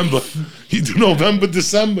November. You do November,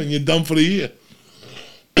 December, and you're done for the year.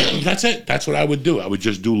 That's it. That's what I would do. I would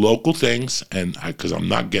just do local things, and because I'm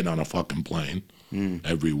not getting on a fucking plane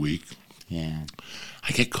every week. Yeah.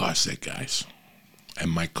 I get car sick, guys. And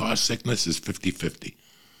my car sickness is 50-50.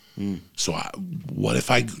 So what if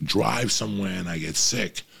I drive somewhere and I get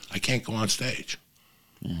sick? I can't go on stage.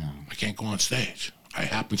 Yeah. I can't go on stage. It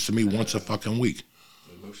happens to me once a fucking week.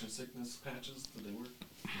 The motion sickness patches, do they work?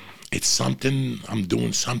 It's something, I'm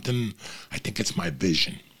doing something. I think it's my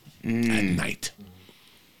vision at night.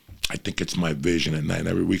 I think it's my vision at night.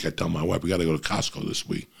 Every week I tell my wife, we got to go to Costco this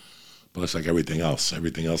week. But it's like everything else.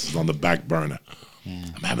 Everything else is on the back burner. Yeah.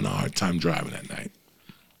 I'm having a hard time driving at night.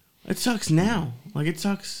 It sucks now. Like, it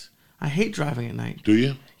sucks. I hate driving at night. Do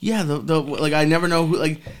you? Yeah, the like, I never know who,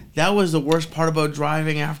 like, that was the worst part about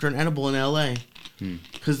driving after an edible in L.A.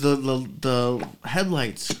 Because the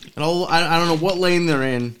headlights, and all, I don't know what lane they're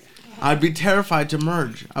in. I'd be terrified to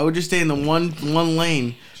merge. I would just stay in the one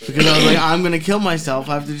lane because I was like, I'm going to kill myself.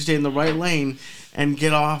 I have to just stay in the right lane and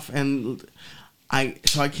get off, and I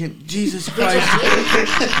can't, Jesus Christ.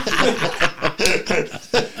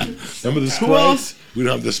 Remember the spray? Who else? We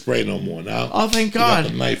don't have the spray no more now. Oh, thank We got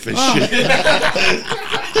God. the knife and shit.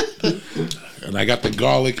 And I got the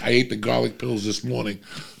garlic. I ate the garlic pills this morning.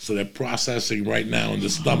 So they're processing right now in the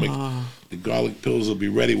stomach. The garlic pills will be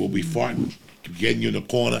ready. We'll be farting. Getting you in the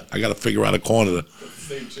corner. I got to figure out a corner to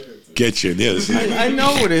get you in this. I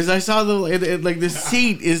know it is. I saw like the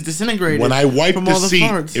seat is disintegrated. When I wiped from the all the seat,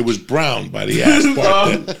 farts. it was brown by the ass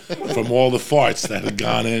part from all the farts that had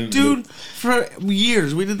gone in. Dude, for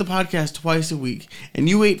years we did the podcast twice a week, and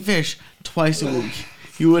you ate fish twice a week.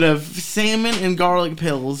 You would have salmon and garlic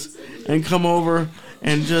pills, and come over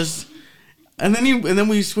and just, and then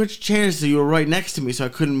we switched chairs, so you were right next to me, so I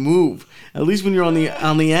couldn't move. At least when you're on the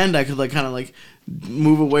end, I could like kind of like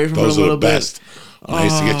move away from Those it a are little the best. bit. When I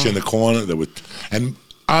used to get you in the corner, and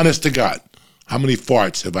honest to God, how many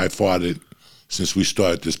farts have I farted since we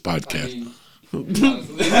started this podcast? I mean,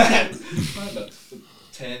 honestly, probably about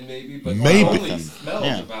 10 maybe, but Maybe. I only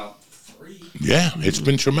smelled about 3. Yeah, it's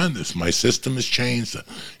been tremendous. My system has changed.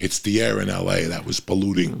 It's the air in LA that was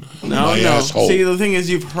polluting my No. asshole. See, the thing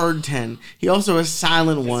is, you've heard 10. He also has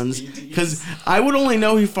silent ones, because I would only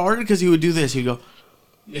know he farted because he would do this. He'd go.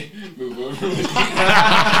 Move over.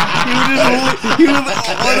 He would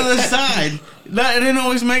on to the side. It didn't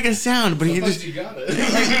always make a sound, but he just. You got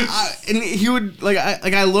it. And he would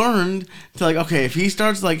I learned to like, okay, if he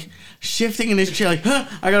starts like shifting in his chair, like, huh,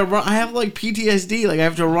 I gotta run. I have like PTSD, like I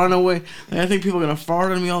have to run away. Like, I think people are gonna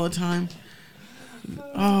fart on me all the time.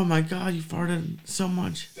 Oh my God, you farted so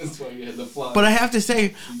much. That's why you had the fly. But I have to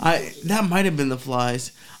say, that might have been the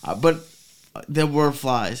flies, but there were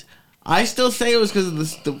flies. I still say it was because of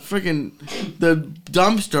the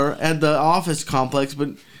dumpster at the office complex, but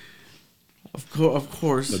of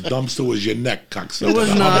course The dumpster was your neck, cocksucker. it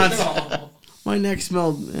was not. My neck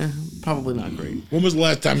smelled probably not great. When was the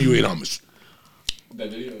last time you ate hummus? That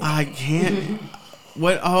video. I can't.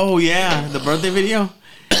 What? Oh yeah, the birthday video.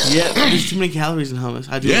 Yeah, there's too many calories in hummus.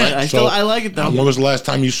 I do. Yeah, I like it though. When was the last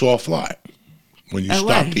time you saw a fly? When you LA.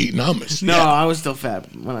 stopped eating hummus? No, Yeah. I was still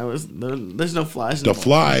fat when I was. There's no flies. The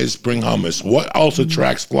flies bring hummus. What else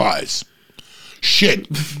attracts flies? Shit,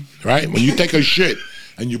 right? When you take a shit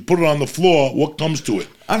and you put it on the floor, what comes to it?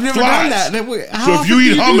 I've never Flies. done that. How So if often you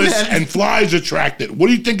do eat do hummus that? and flies attract it, what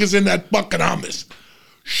do you think is in that fucking hummus?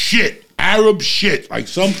 Shit. Arab shit. Like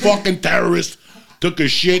some fucking terrorist took a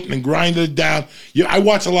shit and grinded it down. Yeah, I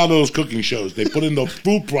watch a lot of those cooking shows. They put in the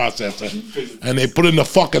food processor and they put in the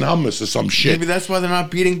fucking hummus or some shit. Maybe that's why they're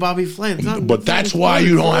not beating Bobby Flay. It's not- But that's why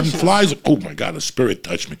you don't have flies. Oh my God, the spirit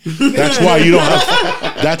touched me. That's why you don't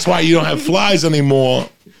have. That's why you don't have flies anymore,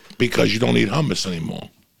 because you don't eat hummus anymore.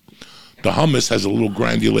 The hummus has a little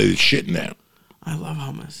granulated shit in there. I love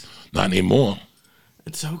hummus. Not anymore.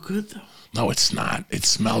 It's so good though. No, it's not. It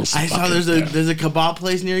smells. I saw fucking there's terrible. a kebab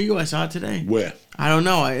place near you. I saw it today. Where? I don't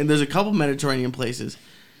know. There's a couple Mediterranean places.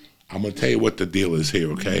 I'm gonna tell you what the deal is here,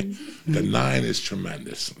 okay? The 9 is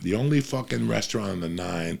tremendous. The only fucking restaurant on the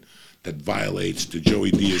 9 that violates the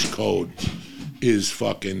Joey Diaz code is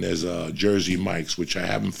fucking, there's Jersey Mike's, which I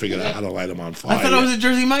haven't figured out how to light them on fire. I thought I was yet. a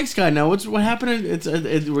Jersey Mike's guy. Now what happened?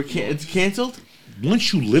 It's canceled.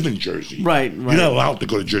 Once you live in Jersey, Right. you're not allowed to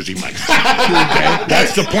go to Jersey Mike's. Okay?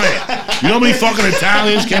 That's the plan. You know how many fucking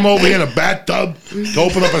Italians came over here in a bathtub to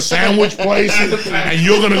open up a sandwich place, and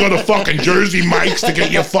you're gonna go to fucking Jersey Mike's to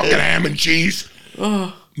get your fucking ham and cheese?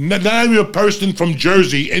 Not even a person from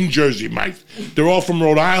Jersey in Jersey Mike's. They're all from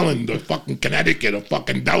Rhode Island or fucking Connecticut or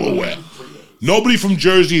fucking Delaware. Nobody from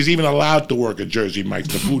Jersey is even allowed to work at Jersey Mike's.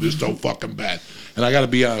 The food is so fucking bad. And I gotta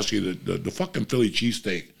be honest with you, the fucking Philly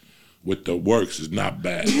cheesesteak with the works is not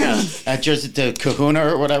bad. At Jersey, the Kahuna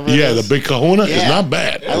or whatever. Yeah, it the is. big Kahuna is Yeah. not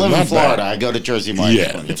bad. I live It's in not Florida. bad. I go to Jersey Mike's.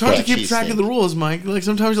 Yeah. when It's hard to get keep track cheesesteak. of the rules, Mike. Like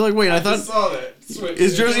sometimes you're like, wait, I thought saw that. Switch.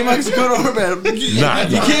 is Jersey Mike's good or bad? Nah, You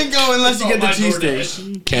nah. can't go unless you It's get the on my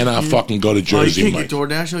cheesesteak. Cannot fucking go to Oh, you Jersey can't Mike's. get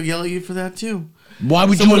DoorDash. He'll yell at you for that too. Why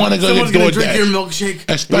would you want to go someone's get gonna drink your DoorDash? milkshake,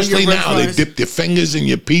 Especially eat your now, french they fries. dip their fingers in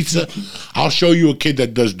your pizza. I'll show you a kid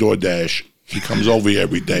that does DoorDash. He comes over here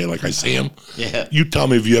every day, like I see him. Yeah. You tell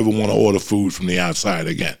me if you ever want to order food from the outside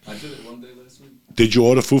again. I did it one day last week. Did you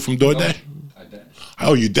order food from DoorDash? I dashed.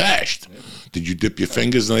 Oh, you dashed. Did you dip your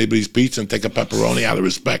fingers in anybody's pizza and take a pepperoni out of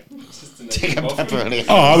respect? Take a pepperoni.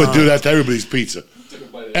 Oh, I would do that to everybody's pizza.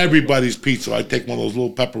 Everybody's pizza. I'd take one of those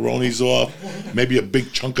little pepperonis off, maybe a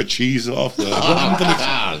big chunk of cheese off.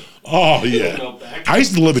 Oh, yeah. I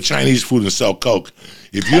used to deliver Chinese food and sell Coke.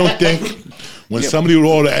 If you don't think when somebody would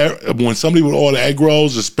order egg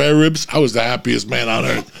rolls or spare ribs, I was the happiest man on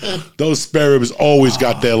earth. Those spare ribs always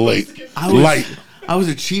got there late. Light. I was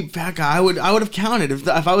a cheap fat guy. I would have counted if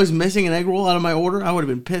I was missing an egg roll out of my order. I would have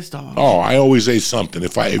been pissed off. Oh, I always ate something.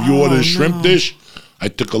 If you ordered a shrimp dish, I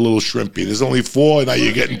took a little shrimpy. There's only 4, now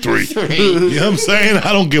you're getting 3. You know what I'm saying?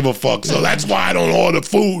 I don't give a fuck. So that's why I don't order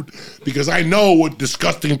food, because I know what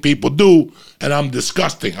disgusting people do, and I'm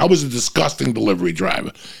disgusting. I was a disgusting delivery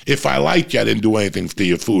driver. If I liked you, I didn't do anything to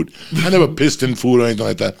your food. I never pissed in food or anything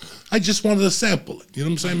like that. I just wanted to sample it. You know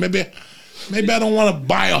what I'm saying? Maybe I don't want to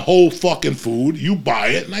buy a whole fucking food. You buy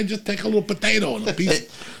it, and I just take a little potato and a piece.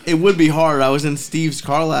 It would be hard. I was in Steve's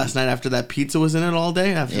car last night after that pizza was in it all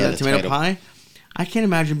day, after Yeah, that the tomato tomato. pie. I can't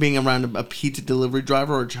imagine being around a pizza delivery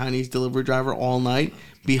driver or a Chinese delivery driver all night,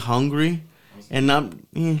 be hungry, and not.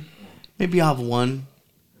 Maybe I'll have one.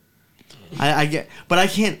 I get, but I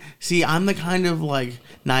can't. See, I'm the kind of like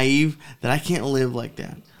naive that I can't live like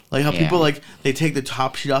that. Like how Yeah. people like they take the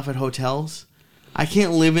top sheet off at hotels. I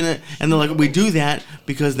can't live in it, and they're like, we do that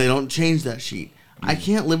because they don't change that sheet. I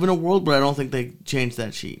can't live in a world where I don't think they change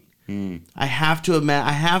that sheet. I have to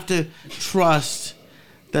I have to trust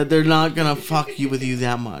that they're not gonna fuck you with you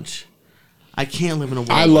that much. I can't live in a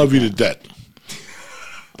world. I love you to death.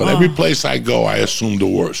 But every place I go, I assume the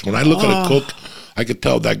worst. When I look at a cook, I can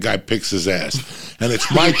tell that guy picks his ass. And it's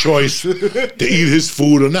my choice to eat his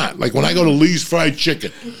food or not. Like when I go to Lee's Fried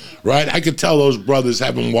Chicken, right? I can tell those brothers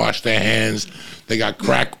haven't washed their hands. They got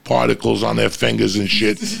crack particles on their fingers and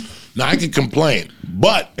shit. Now, I can complain.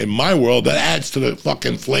 But in my world, that adds to the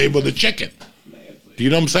fucking flavor of the chicken. Do you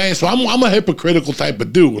know what I'm saying? So I'm a hypocritical type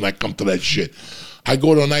of dude when I come to that shit. I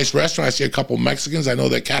go to a nice restaurant, I see a couple Mexicans, I know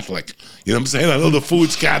they're Catholic. You know what I'm saying? I know the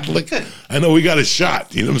food's Catholic. I know we got a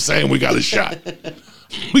shot. You know what I'm saying? We got a shot.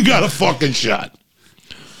 We got a fucking shot.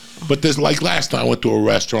 But there's like last time I went to a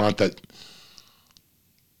restaurant that,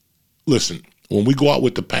 listen, when we go out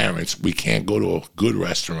with the parents, we can't go to a good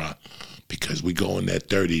restaurant because we go in there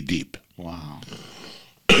 30 deep. Wow.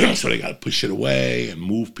 So they got to push it away and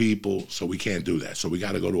move people. So we can't do that. So we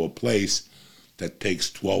got to go to a place that takes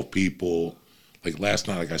 12 people. Like last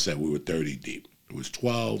night, like I said, we were 30 deep. It was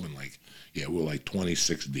 12 and we were like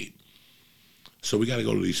 26 deep. So we got to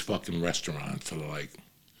go to these fucking restaurants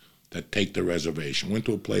that take the reservation. Went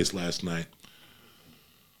to a place last night.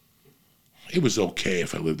 It was okay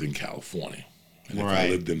if I lived in California. And if I Right.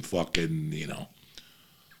 lived in fucking,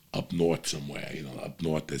 up north somewhere, up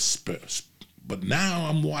north there's but now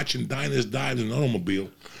I'm watching Diners, Dives, and Automobile,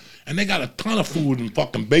 and they got a ton of food in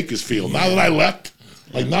fucking Bakersfield. Now that I left,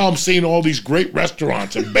 now I'm seeing all these great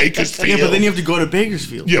restaurants in Bakersfield. Yeah, but then you have to go to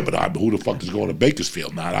Bakersfield. Yeah, but who the fuck is going to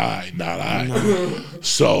Bakersfield? Not I.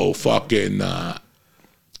 So fucking, I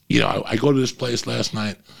go to this place last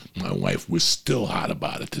night. My wife was still hot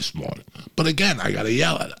about it this morning. But again, I got to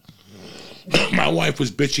yell at her. My wife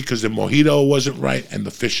was bitchy because the mojito wasn't right and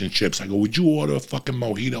the fish and chips. I go, would you order a fucking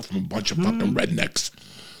mojito from a bunch of fucking rednecks?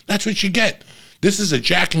 That's what you get. This is a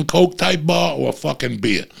Jack and Coke type bar or a fucking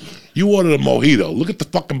beer. You ordered a mojito. Look at the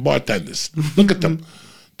fucking bartenders. Look at them.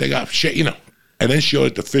 They got shit, And then she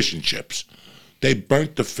ordered the fish and chips. They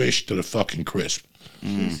burnt the fish to the fucking crisp.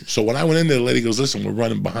 So when I went in there, the lady goes, listen, we're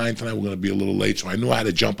running behind tonight. We're going to be a little late. So I knew I had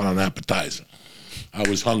to jump on an appetizer. I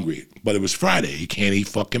was hungry. But it was Friday. You can't eat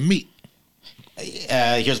fucking meat.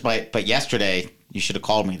 But yesterday, you should have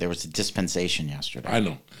called me. There was a dispensation yesterday. I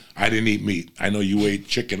know. I didn't eat meat. I know you ate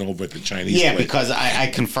chicken over at the Chinese Yeah, place. because I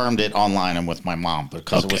confirmed it online and with my mom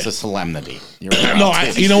because it was Okay. a solemnity. No,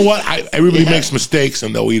 you know what? Everybody makes mistakes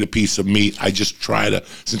and they'll eat a piece of meat. I just try to,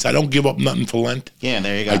 since I don't give up nothing for Lent, Yeah,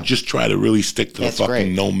 there you go. I just try to really stick to That's the fucking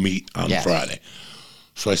great. no meat on Yes. Friday.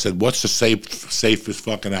 So I said, what's the safest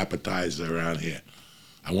fucking appetizer around here?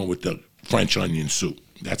 I went with the French onion soup.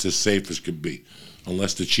 That's as safe as could be,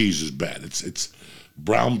 unless the cheese is bad. It's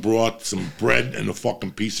brown broth, some bread, and a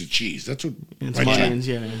fucking piece of cheese. That's what. It's right there. onions,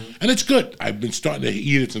 yeah. And it's good. I've been starting to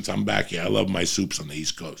eat it since I'm back here. I love my soups on the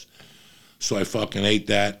East Coast. So I fucking ate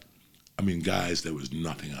that. I mean, guys, there was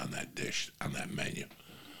nothing on that dish, on that menu.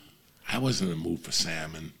 I wasn't in the mood for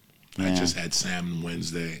salmon. I Yeah. just had salmon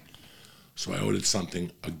Wednesday. So I ordered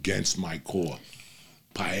something against my core.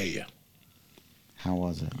 Paella. How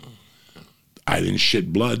was it? I didn't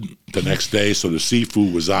shit blood the next day, so the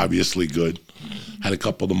seafood was obviously good. Had a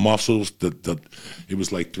couple of the mussels. It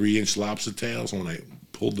was like 3-inch lobster tails. When I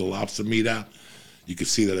pulled the lobster meat out, you could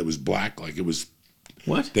see that it was black, like it was.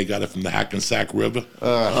 What? They got it from the Hackensack River.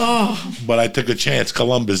 But I took a chance.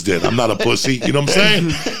 Columbus did. I'm not a pussy. You know what I'm saying?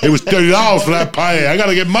 It was $30 for that pie. I got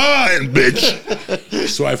to get mine, bitch.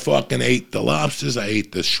 So I fucking ate the lobsters. I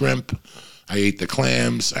ate the shrimp. I ate the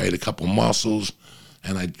clams. I ate a couple mussels.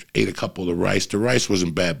 And I ate a couple of the rice. The rice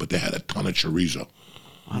wasn't bad, but they had a ton of chorizo.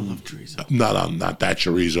 I love chorizo. Not that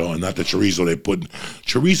chorizo, and not the chorizo they put.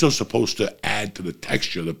 Chorizo's supposed to add to the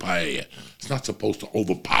texture of the paella. It's not supposed to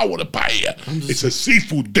overpower the paella. It's a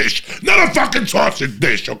seafood dish, not a fucking sausage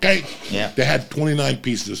dish, okay? Yeah. They had 29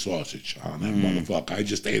 pieces of sausage on that motherfucker. I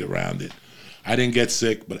just ate around it. I didn't get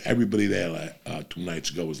sick, but everybody there 2 nights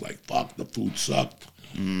ago was like, fuck, the food sucked.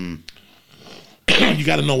 You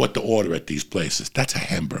got to know what to order at these places. That's a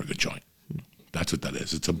hamburger joint. That's what that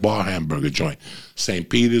is. It's a bar hamburger joint. St.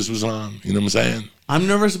 Peter's was on. You know what I'm saying? I'm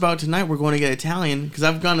nervous about tonight. We're going to get Italian because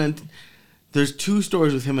I've gone in. There's 2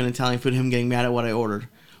 stores with him in Italian food. Him getting mad at what I ordered.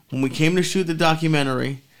 When we came to shoot the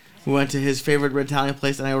documentary, we went to his favorite Italian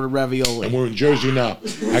place and I ordered ravioli. And we're in Jersey now.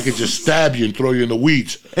 I could just stab you and throw you in the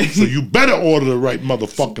weeds. So you better order the right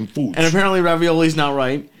motherfucking food. And apparently ravioli's not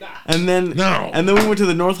right. And then No. And then we went to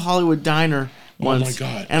the North Hollywood Diner once. my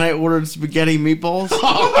God. And I ordered spaghetti meatballs.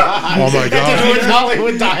 Oh my God.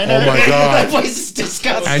 Hollywood Diner. Oh my God. That place is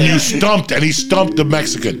disgusting. And he stumped the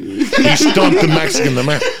Mexican. He stumped the Mexican. The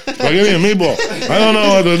man, spaghetti and meatball. I don't know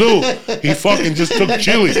what to do. He fucking just took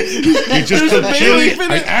chili. He just took a bay chili. leaf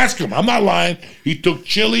in I it. asked him. I'm not lying. He took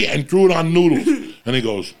chili and threw it on noodles. And he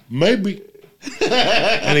goes, maybe.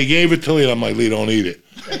 And he gave it to me. And I'm like, Lee, don't eat it.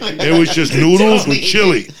 It was just noodles with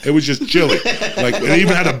chili. It was just chili. Like, it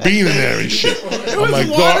even had a bean in there and shit. I'm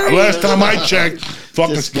like, watery. last time I checked,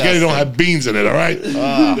 fucking spaghetti Disgusting. don't have beans in it, all right?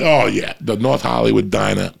 Oh, yeah. The North Hollywood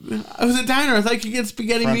Diner. I was a diner. I thought you could get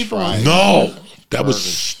spaghetti French meatballs. fries. No.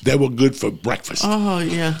 They were good for breakfast. Oh,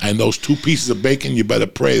 yeah. And those 2 pieces of bacon, you better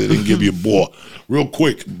pray they didn't give you boar. Real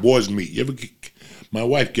quick, boar's meat. My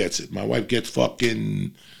wife gets it. My wife gets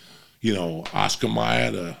fucking, Oscar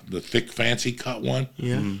Mayer, the thick, fancy cut one.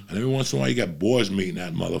 Yeah. And every once in a while, you got boar's meat in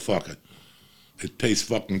that motherfucker. It tastes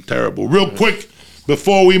fucking terrible. Real quick,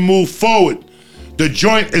 before we move forward, the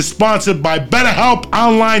joint is sponsored by BetterHelp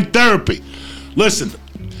Online Therapy. Listen,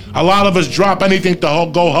 a lot of us drop anything to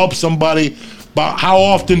go help somebody, but how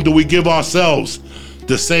often do we give ourselves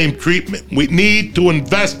the same treatment? We need to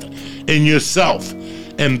invest in yourself.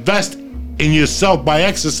 Invest in yourself by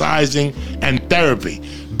exercising and therapy.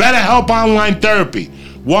 BetterHelp Online Therapy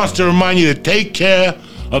wants to remind you to take care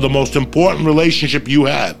of the most important relationship you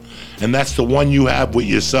have, and that's the one you have with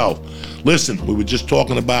yourself. Listen, we were just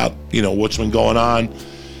talking about, what's been going on.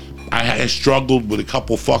 I struggled with a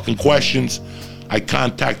couple fucking questions. I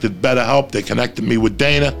contacted BetterHelp. They connected me with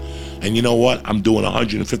Dana. And you know what? I'm doing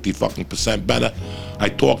 150% better. I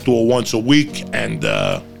talk to her once a week, and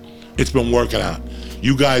it's been working out.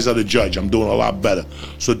 You guys are the judge. I'm doing a lot better.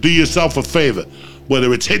 So do yourself a favor.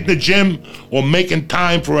 Whether it's hitting the gym or making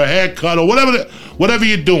time for a haircut or whatever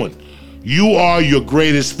you're doing, you are your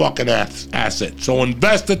greatest fucking asset. So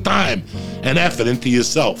invest the time and effort into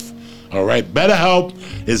yourself. All right? BetterHelp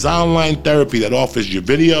is online therapy that offers you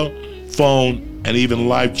video, phone, and even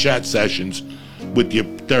live chat sessions with your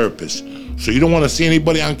therapist. So you don't want to see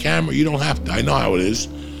anybody on camera? You don't have to. I know how it is.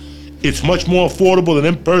 It's much more affordable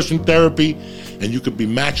than in-person therapy, and you could be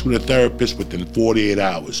matched with a therapist within 48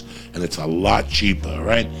 hours, and it's a lot cheaper, all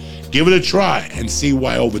right? Give it a try and see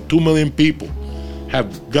why over 2 million people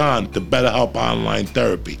have gone to BetterHelp Online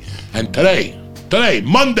Therapy. And today,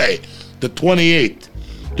 Monday, the 28th,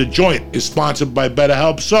 the joint is sponsored by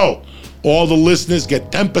BetterHelp, so all the listeners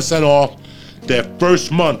get 10% off their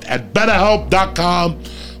first month at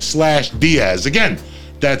BetterHelp.com/Diaz. Again,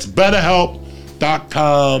 that's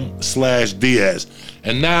BetterHelp.com/Diaz.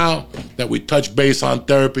 And now that we touch base on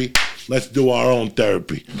therapy, let's do our own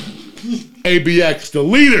therapy. ABX, the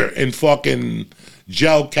leader in fucking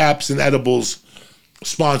gel caps and edibles,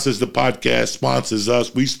 sponsors the podcast, sponsors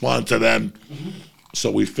us. We sponsor them. So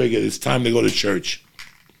we figured it's time to go to church.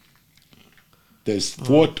 There's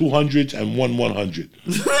 4 200s and 1 100.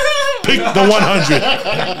 Pick the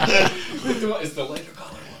 100. It's the lighter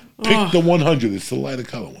color one. Pick the 100. It's the lighter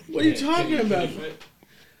color one. What are you talking about?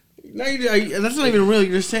 No, that's not even real.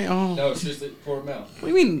 You're just saying. Oh, No, seriously, pour them out. what do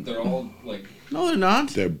you mean? They're all like. No, they're not.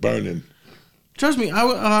 They're burning. Trust me.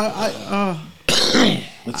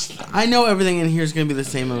 I know everything in here is gonna be the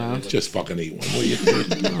same amount. Just fucking eat one, will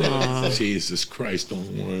you? Jesus Christ, don't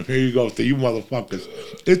worry. Here you go to you motherfuckers.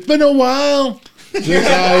 It's been a while since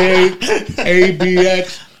I ate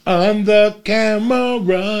ABX on the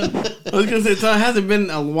camera. I was gonna say it hasn't been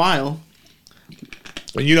a while.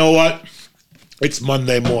 And you know what? It's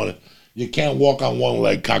Monday morning. You can't walk on one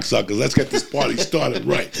leg, cocksuckers. Let's get this party started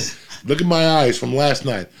right. Look at my eyes from last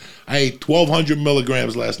night. I ate 1,200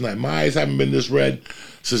 milligrams last night. My eyes haven't been this red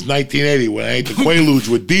since 1980 when I ate the Quaaludes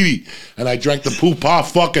with Dee Dee and I drank the Pooh-Pah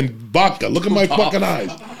fucking vodka. Look at my fucking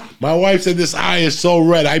eyes. My wife said this eye is so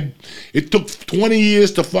red. It took 20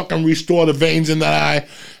 years to fucking restore the veins in that eye,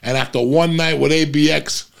 and after one night with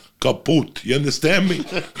ABX, kaput. You understand me?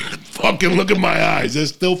 Fucking look at my eyes. They're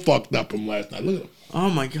still fucked up from last night. Look at them. Oh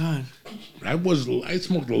my god. I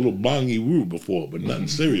smoked a little bongy roo before, but nothing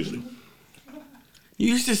seriously.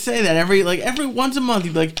 You used to say that every once a month.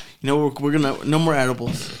 You'd be like, we're gonna no more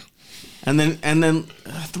edibles, and then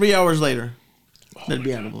 3 hours later, there'd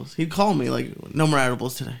be edibles. He'd call me like, no more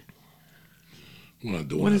edibles today. We're not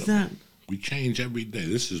doing What is that? We change every day.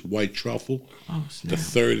 This is White Truffle, Oh the snap!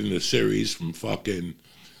 third in the series from fucking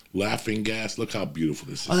Laughing Gas. Look how beautiful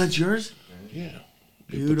this is. Oh, that's yours. Yeah.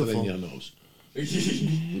 Beautiful. Put that in your nose.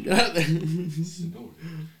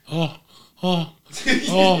 Oh.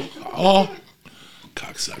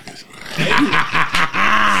 Cocksuckers.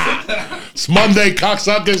 It's Monday,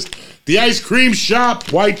 cocksuckers. The ice cream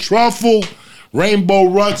shop, White Truffle, Rainbow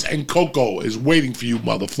Ruts, and Cocoa is waiting for you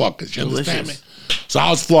motherfuckers. You understand me? Delicious. So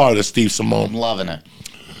how's Florida, Steve I'm Simone? loving it.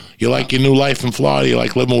 You like your new life in Florida? You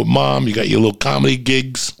like living with mom? You got your little comedy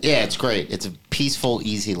gigs? Yeah, it's great. It's a peaceful,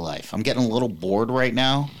 easy life. I'm getting a little bored right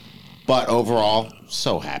now, but overall,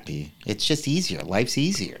 so happy. It's just easier. Life's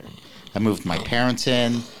easier. I moved my parents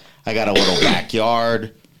in. I got a little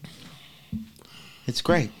backyard. It's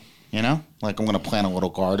great. You know, like I'm gonna plant a little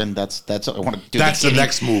garden. That's I want to do. That's the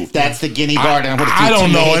next move. That's the guinea garden. I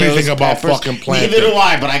don't know tomatoes, anything about peppers. fucking planting. Neither do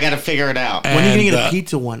I, but I got to figure it out. When are you gonna And, get a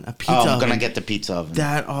pizza one? A pizza. I'm oven. gonna get the pizza oven.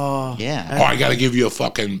 that. Yeah. Oh, I got to give you a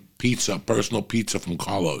fucking pizza, personal pizza from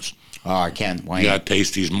Carlos. Oh, I can't wait. You got to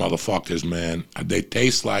taste these motherfuckers, man. They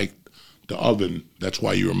taste like the oven. That's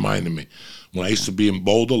why you reminded me. When I used to be in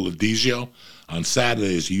Boulder, Ladizio, on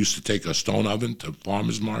Saturdays, he used to take a stone oven to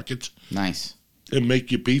farmers markets Nice. and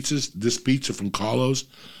make your pizzas. This pizza from Carlos,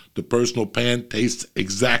 the personal pan, tastes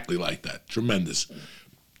exactly like that. Tremendous.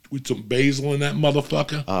 With some basil in that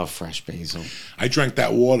motherfucker. Oh, fresh basil. I drank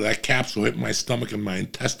that water. That capsule hit my stomach and my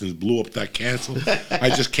intestines blew up that capsule. I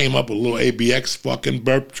just came up with a little ABX fucking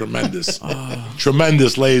burp. Tremendous.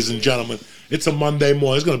 Tremendous, ladies and gentlemen. It's a Monday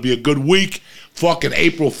morning. It's going to be a good week. Fucking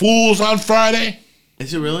April Fools on Friday.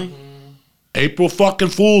 Is it really? April fucking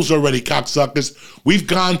Fools already, cocksuckers. We've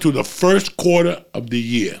gone to the first quarter of the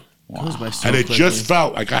year. Goes by so And it quickly. just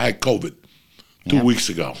felt like I had COVID 2 weeks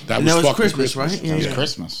ago. And that was fucking Christmas, right? Yeah, It's yeah.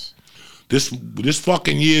 Christmas. This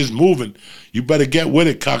fucking year's moving. You better get with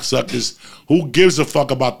it, cocksuckers. Who gives a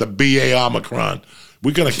fuck about the BA Omicron?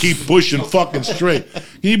 We're gonna keep pushing fucking straight. Can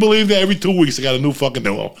you believe that every 2 weeks I got a new fucking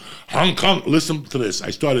thing? Well, Hong Kong. Listen to this. I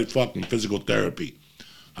started fucking physical therapy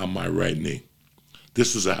on my right knee.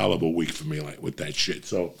 This was a hell of a week for me, like with that shit.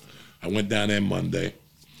 So I went down there Monday.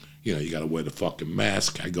 You know, you gotta wear the fucking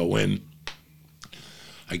mask. I go in.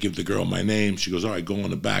 I give the girl my name. She goes, all right, go in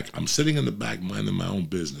the back. I'm sitting in the back minding my own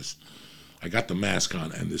business. I got the mask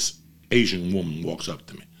on, and this Asian woman walks up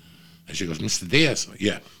to me. And she goes, Mr. Diaz?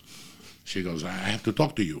 Yeah. She goes, I have to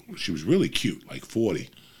talk to you. She was really cute, like 40.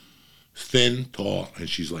 Thin, tall, and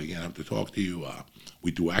she's like, yeah, I have to talk to you.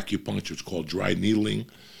 We do acupuncture. It's called dry needling.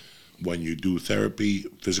 When you do therapy,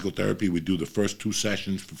 physical therapy, we do the first 2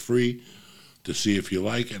 sessions for free to see if you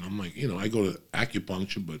like it. And I'm like, you know, I go to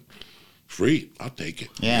acupuncture, but free, I'll take it.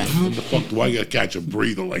 Yeah. What the fuck do I gotta catch a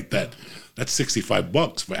breather like that? That's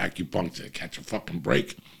 $65 for acupuncture. Catch a fucking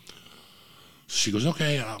break. So she goes,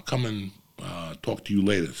 okay, I'll come and talk to you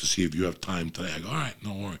later to see if you have time today. I go, all right,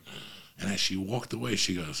 no worry. And as she walked away,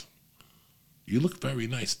 she goes, you look very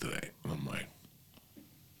nice today. And I'm like,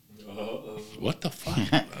 what the fuck?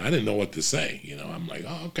 I didn't know what to say. You know, I'm like,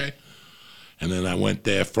 oh, okay. And then I went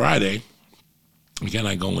there Friday. Again,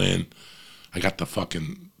 I go in. I got the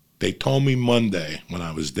fucking... They told me Monday when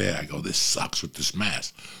I was there, I go, this sucks with this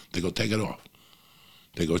mask. They go, take it off.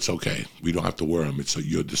 They go, it's okay. We don't have to wear them. It's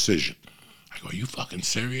your decision. I go, are you fucking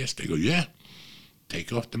serious? They go, yeah.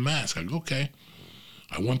 Take off the mask. I go, okay.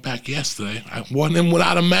 I went back yesterday. I went in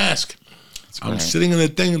without a mask. I'm great. sitting in the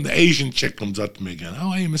thing, and the Asian chick comes up to me again.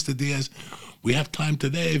 Oh, hey, Mr. Diaz, we have time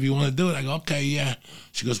today if you want to do it. I go, okay, yeah.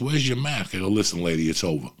 She goes, where's your mask? I go, listen, lady, it's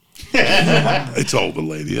over. It's over,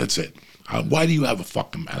 lady. That's it. Why do you have a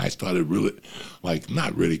fucking... And I started really, like,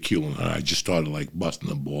 not ridiculing her. I just started, like, busting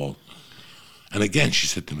the ball. And again, she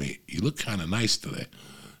said to me, you look kind of nice today.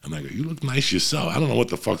 And I go, you look nice yourself. I don't know what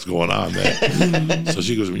the fuck's going on there. So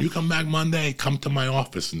she goes, when you come back Monday, come to my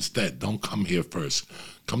office instead. Don't come here first.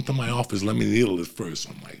 Come to my office. Let me needle it first.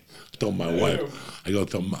 I'm like, I told my wife. I go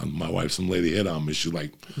tell my wife, some lady hit on me. She's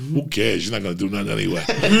like, who cares? You're not going to do nothing anyway.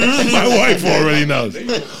 My wife already knows.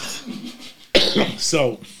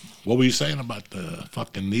 So, what were you saying about the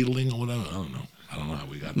fucking needling or whatever? I don't know. I don't know how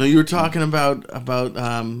we got No, you were talking about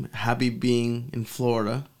Happy being in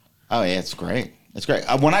Florida. Oh, yeah, it's great. It's great.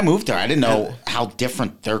 When I moved there, I didn't know how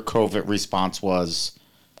different their COVID response was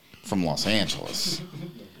from Los Angeles.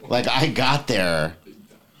 Like, I got there,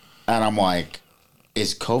 and I'm like,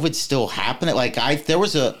 is COVID still happening? Like, there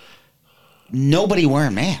was nobody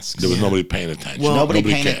wearing masks. There was nobody paying attention. Well, nobody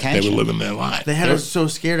paying cared. attention. They were living their life. They had us so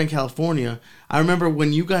scared in California. I remember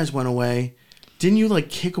when you guys went away, didn't you, like,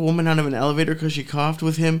 kick a woman out of an elevator because she coughed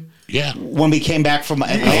with him? Yeah. When we came back from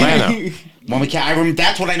Atlanta.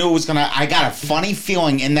 That's what I knew it was gonna. I got a funny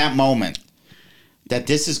feeling in that moment that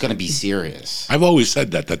this is gonna be serious. I've always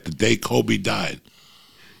said that the day Kobe died.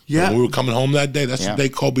 Yeah. When we were coming home that day, that's Yeah. the day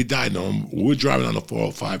Kobe died. No, we were driving on the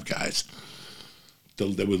 405, guys.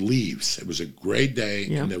 There were leaves. It was a gray day,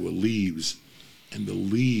 Yeah. and there were leaves. And the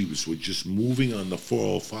leaves were just moving on the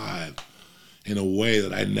 405 in a way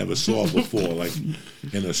that I never saw before, like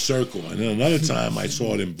in a circle. And then another time I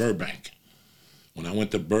saw it in Burbank. When I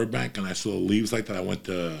went to Burbank and I saw the leaves like that, I went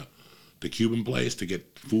to the Cuban place to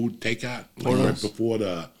get food takeout. Like right before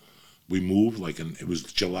we moved, it was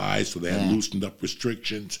July, so they had loosened up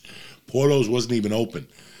restrictions. Porto's wasn't even open.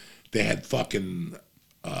 They had fucking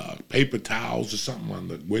paper towels or something on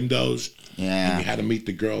the windows. Yeah. And you had to meet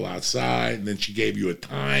the girl outside, and then she gave you a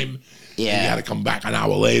time. Yeah. And you had to come back an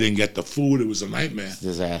hour later and get the food. It was a nightmare.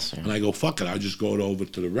 Disaster. And I go, fuck it, I'll just go over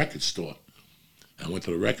to the record store. And I went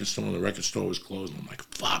to the record store, and the record store was closed. And I'm like,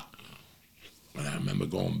 fuck. And I remember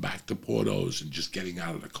going back to Porto's and just getting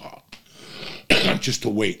out of the car. Just to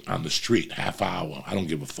wait on the street, half hour. I don't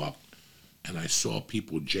give a fuck. And I saw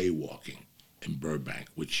people jaywalking in Burbank,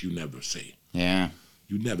 which you never see. Yeah.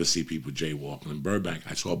 You never see people jaywalking in Burbank.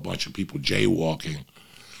 I saw a bunch of people jaywalking.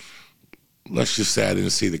 Let's just say I didn't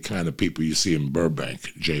see the kind of people you see in Burbank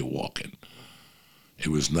jaywalking. It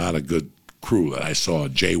was not a good crew that I saw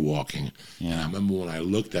jaywalking. Yeah. And I remember when I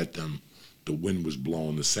looked at them, the wind was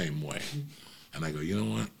blowing the same way. And I go, you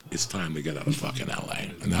know what? It's time to get out of fucking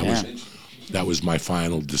LA. And that was my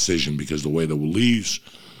final decision, because the way the leaves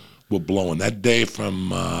were blowing that day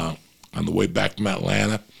from on the way back from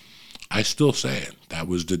Atlanta, I still say it. That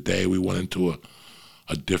was the day we went into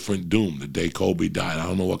a different doom, the day Kobe died. I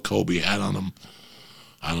don't know what Kobe had on him.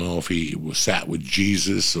 I don't know if he was sat with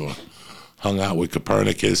Jesus or hung out with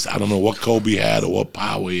Copernicus. I don't know what Kobe had or what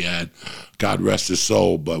power he had. God rest his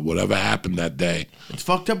soul. But whatever happened that day. It's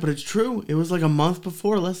fucked up, but it's true. It was like a month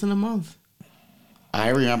before, less than a month. I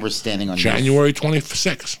remember standing on January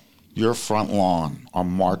 26th. your front lawn on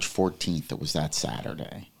March 14th. It was that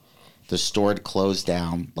Saturday. The store had closed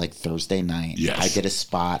down like Thursday night. Yes. I did a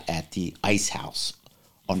spot at the Ice House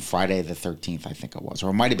on Friday the 13th, I think it was. Or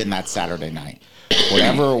it might have been that Saturday night.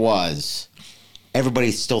 Whatever it was,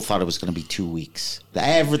 everybody still thought it was going to be 2 weeks.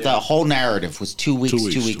 The whole narrative was 2 weeks,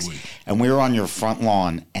 2 weeks. And we were on your front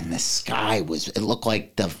lawn, and the sky it looked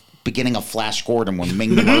like the beginning of Flash Gordon when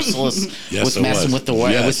Ming the Merciless was messing with the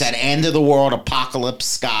world. It was that end of the world apocalypse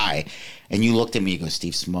sky. And you looked at me, you go,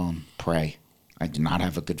 Steve Simone, pray. I do not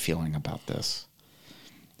have a good feeling about this.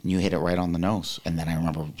 And you hit it right on the nose. And then I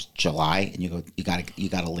remember it was July, and you go, you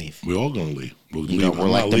gotta leave. We're all gonna leave. We're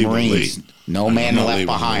like the Marines. No man left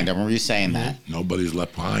behind. I remember you saying that. Nobody's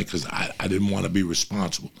left behind, because I didn't want to be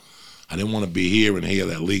responsible. I didn't want to be here and hear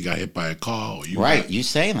that Lee got hit by a car. Or You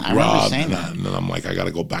saying that. I remember saying that. And then I'm like, I got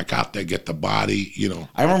to go back out there, get the body,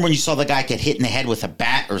 I remember when you saw the guy get hit in the head with a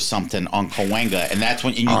bat or something on Cahuenga, and that's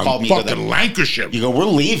when you called me. Fucking Lancashire. You go, we're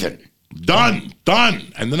leaving. Done.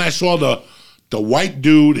 And then I saw the white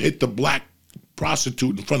dude hit the black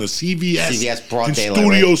prostitute in front of CVS broad in daylight,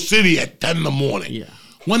 Studio right? City at 10 in the morning. Yeah.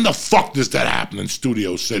 When the fuck does that happen in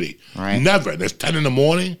Studio City? Right. Never. There's 10 in the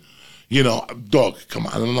morning. Dog, come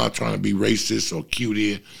on. I'm not trying to be racist or cute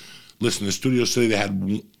here. Listen, in Studio City, they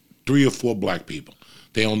had 3 or 4 black people.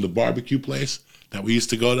 They owned the barbecue place. that we used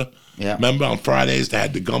to go to. Yeah. Remember on Fridays they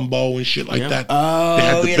had the gumbo and shit like that. Oh, they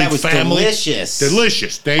had the yeah, big that was family. delicious.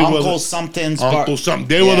 Delicious. They Uncle were the, something's Uncle something.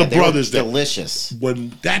 They were the brothers. delicious.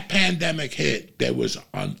 When that pandemic hit, there was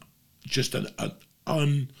just an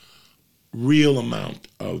unreal amount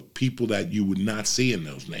of people that you would not see in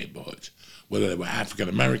those neighborhoods, whether they were African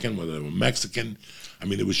American, whether they were Mexican. I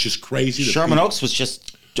mean, it was just crazy. Sherman Oaks was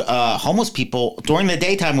just homeless people. During the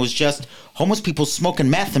daytime, it was just homeless people smoking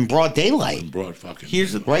meth in broad daylight. Broad fucking.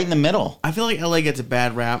 Right in the middle. I feel like LA gets a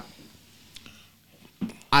bad rap.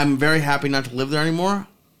 I'm very happy not to live there anymore.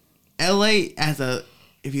 LA,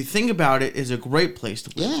 if you think about it, is a great place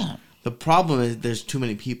to live. Yeah. The problem is there's too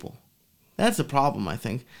many people. That's the problem, I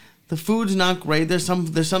think. The food's not great. There's some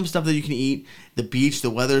stuff that you can eat. The beach, the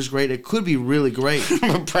weather's great. It could be really great.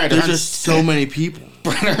 There's just so many people.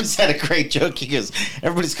 Brent Ernst had a great joke. He goes,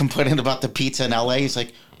 everybody's complaining about the pizza in LA. He's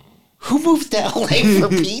like, who moved to LA for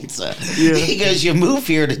pizza? Yeah. He goes, you move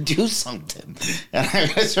here to do something. And I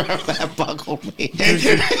just remember that buckled me.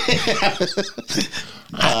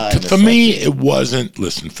 For me, it wasn't.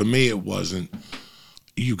 Listen, for me, it wasn't.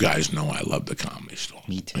 You guys know I love the Comedy Store.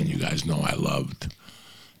 Me too. And you guys know I loved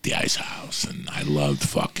the Ice House, and I loved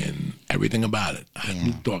fucking everything about it.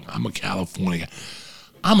 I'm a California guy.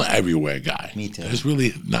 I'm an everywhere guy. Me too. There's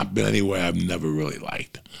really not been anywhere I've never really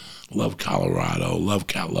liked. Love Colorado,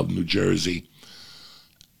 love New Jersey.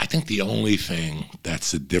 I think the only thing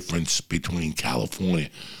that's the difference between California,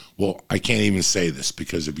 well, I can't even say this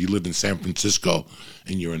because if you live in San Francisco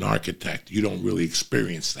and you're an architect, you don't really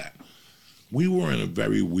experience that. We were in a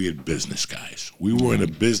very weird business, guys. We were in a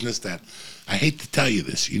business that, I hate to tell you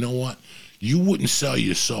this, you know what? You wouldn't sell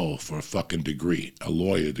your soul for a fucking degree, a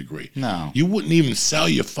lawyer degree. No. You wouldn't even sell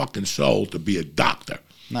your fucking soul to be a doctor.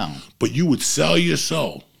 No. But you would sell your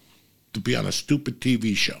soul to be on a stupid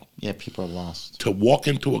TV show. Yeah, people are lost. To walk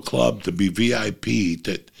into a club, to be VIP,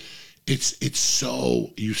 that it's so,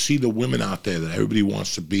 you see the women out there that everybody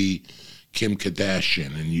wants to be Kim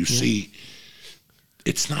Kardashian, and you see,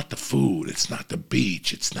 it's not the food, it's not the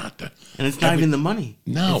beach, it's not the... And it's not even the money.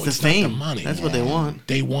 No, it's it's the fame. not the money. That's what they want.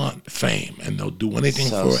 They want fame, and they'll do anything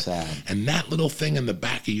So for sad. it. And that little thing in the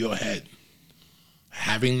back of your head,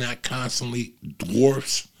 having that constantly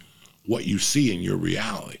dwarfs what you see in your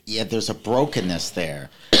reality. Yeah, there's a brokenness there.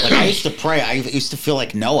 Like, I used to pray. I used to feel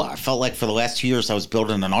like Noah. I felt like for the last 2 years I was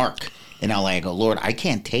building an ark in LA. I go, Lord, I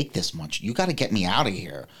can't take this much. You got to get me out of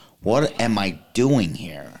here. What am I doing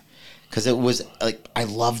here? Because it was like, I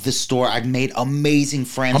love the store. I've made amazing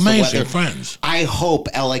friends. Amazing friends. I hope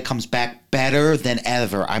LA comes back better than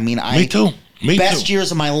ever. I mean, Me too. Me best too.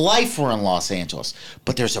 years of my life were in Los Angeles,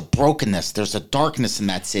 but there's a brokenness, there's a darkness in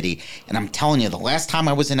that city. And I'm telling you, the last time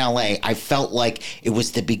I was in LA, I felt like it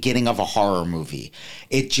was the beginning of a horror movie.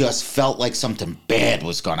 It just felt like something bad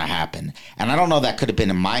was going to happen. And I don't know, that could have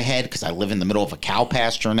been in my head because I live in the middle of a cow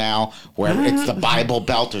pasture now, where it's the Bible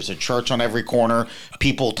Belt. There's a church on every corner.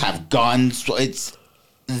 People have guns. It's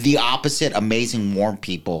the opposite. Amazing, warm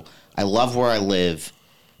people. I love where I live.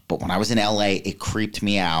 But when I was in LA, it creeped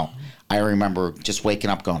me out. I remember just waking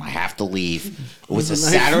up going, I have to leave. It was a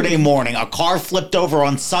Saturday morning. A car flipped over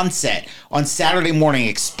on Sunset. On Saturday morning,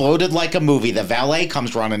 exploded like a movie. The valet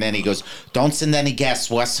comes running in. He goes, don't send any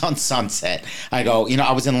guests west on Sunset. I go,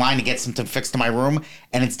 I was in line to get something fixed in my room,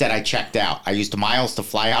 and instead I checked out. I used miles to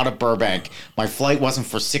fly out of Burbank. My flight wasn't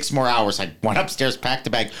for 6 more hours. I went upstairs, packed a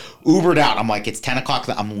bag, Ubered out. I'm like, it's 10 o'clock.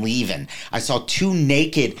 I'm leaving. I saw 2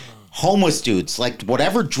 naked homeless dudes, like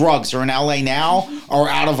whatever drugs are in LA now are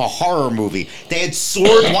out of a horror movie. They had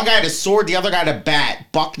swords. One guy had a sword, the other guy had a bat,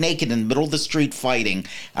 buck naked in the middle of the street fighting.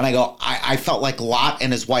 And I go, I felt like Lot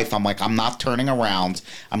and his wife. I'm like, I'm not turning around.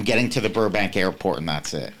 I'm getting to the Burbank airport, and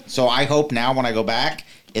that's it. So I hope now when I go back,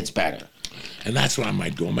 it's better. And that's what I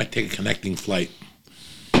might do. I might take a connecting flight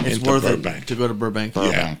It's into worth Burbank. it to go to Burbank.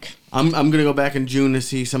 Burbank. I'm gonna go back in June to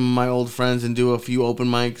see some of my old friends and do a few open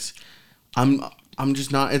mics. I'm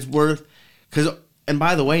just not. It's worth, because, and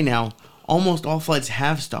by the way, now almost all flights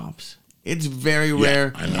have stops. It's very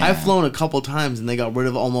rare. I know. I've flown a couple times and they got rid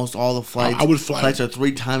of almost all the flights. I would fly. Flights are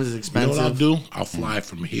 3 times as You know expensive. what I'll do? I'll fly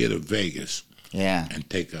from here to Vegas Yeah. and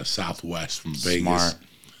take a Southwest from Vegas Smart.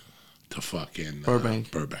 to fucking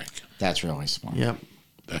Burbank. Burbank. That's really smart. Yep.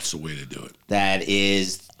 That's the way to do it. That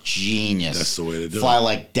is genius. That's the way to do Fly it.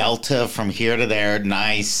 like Delta from here to there,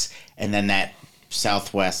 nice. And then that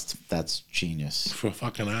Southwest, that's genius. For a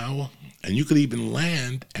fucking hour. And you could even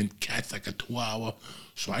land and catch like a 2-hour.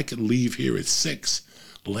 So I could leave here at 6,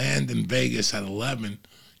 land in Vegas at 11,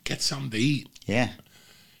 get something to eat, Yeah.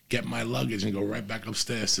 get my luggage, and go right back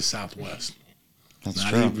upstairs to Southwest. That's Not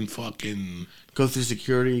true. even fucking. Go through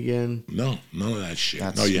security again. No, none of that shit.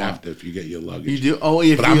 That's no, you smart. have to if you get your luggage. You do? Oh,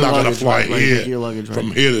 yeah. But I'm not gonna fly here Your luggage, right.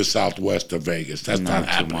 from here to Southwest to Vegas. That's No, not too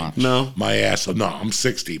happening. much. No. My ass. No, I'm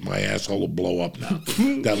 60. My asshole will blow up now.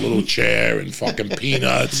 That little chair and fucking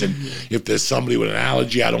peanuts. And if there's somebody with an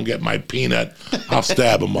allergy, I don't get my peanut, I'll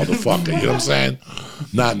stab a motherfucker. You know what I'm saying?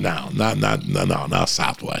 Not now. Not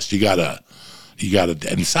Southwest. You gotta.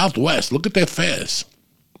 And Southwest, look at their fares.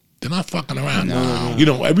 They're not fucking around. No. You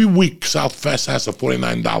know, every week Southwest has a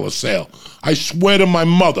 $49 sale. I swear to my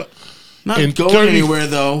mother. Not in going 30 anywhere,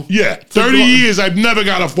 though. Yeah, 30 years I've never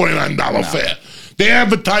got a $49 fare. They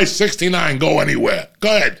advertise 69, go anywhere.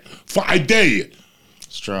 Go ahead. I dare you.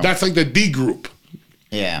 It's true. That's like the D group.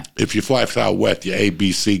 Yeah. If you fly Southwest, you're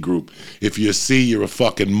ABC group. If you're C, you're a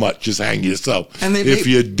fucking mutt. Just hang yourself. And if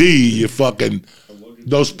you're D, you're fucking...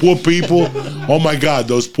 Those poor people, oh my God,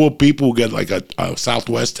 those poor people who get like a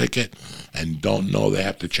Southwest ticket and don't know they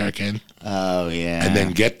have to check in. Oh, yeah. And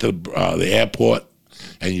then get to the airport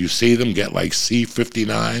and you see them get like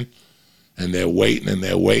C-59 and they're waiting.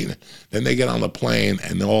 Then they get on the plane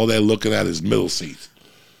and all they're looking at is middle seats.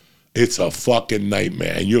 It's a fucking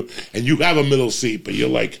nightmare. And you have a middle seat, but you're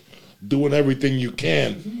like doing everything you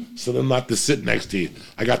can so them not to sit next to you.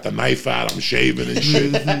 I got the knife out, I'm shaving and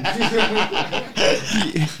shit.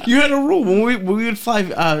 You had a rule when we would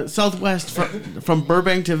fly Southwest from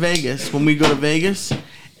Burbank to Vegas. When we go to Vegas,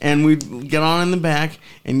 and we'd get on in the back,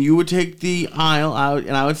 and you would take the aisle out,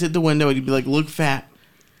 and I would sit at the window, and you'd be like, "Look fat."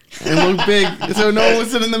 And look big, so no one would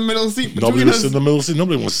sit in the middle seat. Nobody between was us. sitting in the middle seat.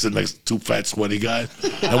 Nobody wants to sit next to two fat, sweaty guys.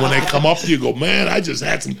 And when they come up to you, go, man, I just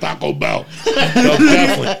had some Taco Bell.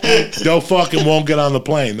 They'll fucking won't get on the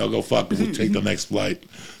plane. They'll go, fuck, we'll take the next flight.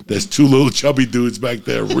 There's two little chubby dudes back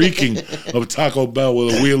there reeking of Taco Bell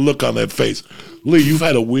with a weird look on their face. Lee, you've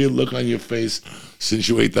had a weird look on your face since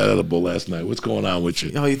you ate that edible last night. What's going on with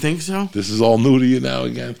you? Oh, you think so? This is all new to you now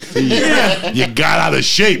again? You got out of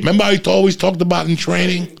shape. Remember how he always talked about in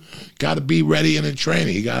training? Got to be ready and in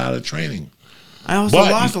training. He got out of training. I also But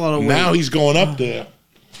lost a lot of weight. now he's going up there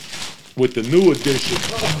with the new edition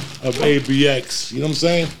of ABX. You know what I'm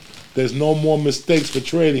saying? There's no more mistakes for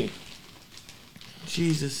trading.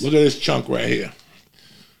 Jesus. Look at this chunk right here.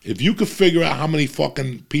 If you could figure out how many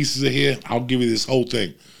fucking pieces are here, I'll give you this whole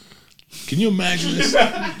thing. Can you imagine this?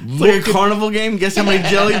 It's like a carnival game. Guess how many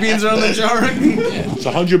jelly beans are on the jar? It's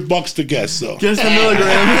 $100 to guess, so. Guess the milligram.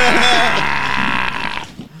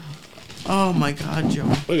 Oh my God, Joe.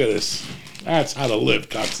 Look at this. That's how to live,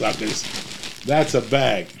 cocksuckers. That's a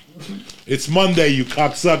bag. It's Monday, you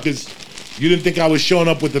cocksuckers. You didn't think I was showing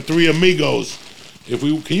up with the three amigos.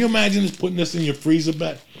 Can you imagine us putting this in your freezer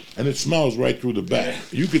bag? And it smells right through the bag.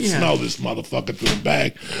 You could smell this motherfucker through the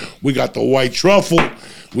bag. We got the white truffle.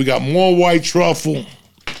 We got more white truffle.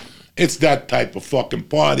 It's that type of fucking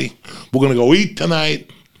party. We're going to go eat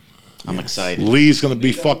tonight. I'm excited. Lee's going to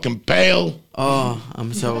be fucking pale. Oh,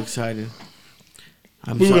 I'm so excited.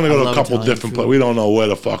 We're going to go to a couple different places. We don't know where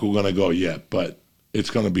the fuck we're going to go yet, but it's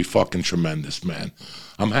going to be fucking tremendous, man.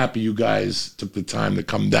 I'm happy you guys took the time to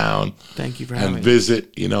come down. Thank you for having and me.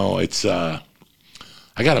 visit. You know, it's I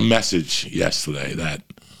got a message yesterday that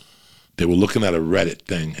they were looking at a Reddit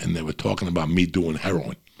thing and they were talking about me doing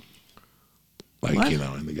heroin. Like, What? you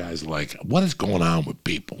know, and the guys are like, what is going on with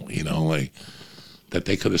people? You know, like that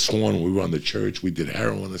they could have sworn when we were on the church we did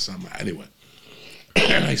heroin or something. Anyway.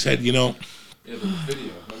 And I said, you know, Yeah, the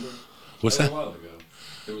video, remember? what's That that? was a while ago.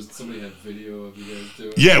 There was somebody had video of you guys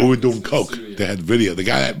doing. Yeah, we were doing in the coke. studio. They had video. The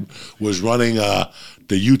guy that was running the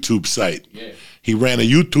YouTube site. Yeah. He ran a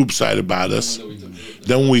YouTube site about us. Then we took it.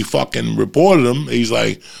 Then we fucking reported him. He's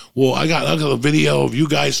like, well, I got a video of you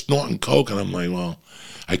guys snorting coke. And I'm like, well,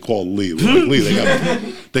 I called Lee. We're like, Lee,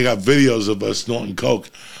 they got videos of us snorting coke.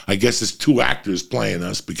 I guess it's two actors playing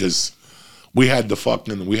us because we had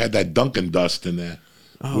that Dunkin' Dust in there.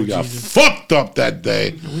 Oh, we got Jesus. fucked up that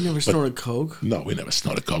day. We never snorted coke. No, we never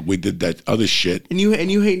snorted coke. We did that other shit. And you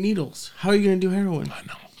hate needles. How are you gonna do heroin? I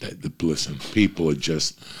know. Listen, people are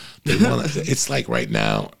just, they want to, it's like right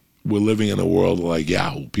now, we're living in a world of like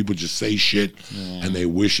Yahoo. People just say shit and they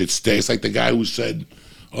wish it stays. It's like the guy who said,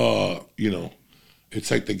 you know,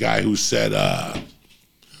 it's like the guy who said,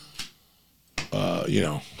 you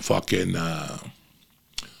know, fucking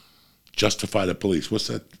justify the police. What's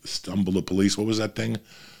that? Stumble the police. What was that thing?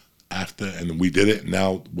 After, and we did it.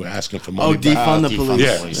 Now we're asking for money. Oh, back. defund the defund police. the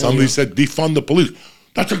Yeah, police. somebody said defund the police.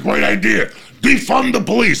 That's a great idea. Defund the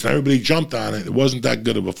police. And everybody jumped on it. It wasn't that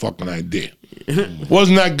good of a fucking idea.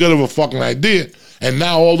 Wasn't that good of a fucking idea. And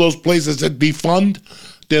now all those places that defund,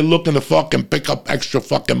 they're looking to fucking pick up extra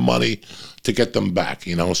fucking money to get them back,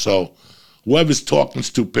 you know. So Whoever's talking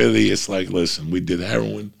stupidity, it's like, listen, we did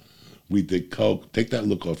heroin, we did coke. Take that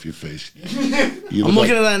look off your face. You I'm look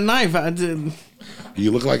looking like, at that knife. I did you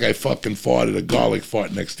look like I fucking farted a garlic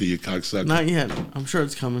fart next to you, cocksucker. not yet. I'm sure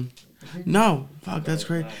it's coming. No, fuck, that's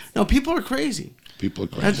crazy. No, people are crazy. People are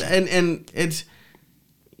crazy. And it's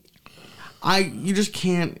you just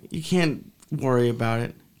can't worry about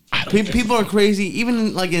it. People are crazy,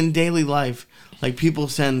 even like in daily life. Like people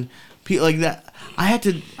send people like that. I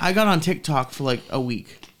got on TikTok for like a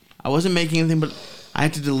week. I wasn't making anything, but I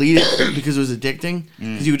had to delete it because it was addicting.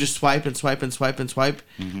 Because you would just swipe and swipe and swipe and swipe.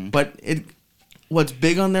 But what's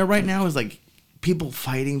big on there right now is like people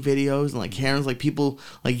fighting videos and like Karen's, like people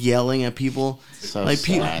like yelling at people. So like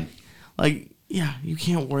sad. Like, yeah, you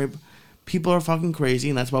can't worry. People are fucking crazy,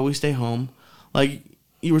 and that's why we stay home. Like,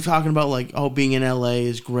 you were talking about, like, oh, being in L.A.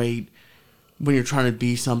 is great when you're trying to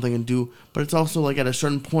be something and do. But it's also, like, at a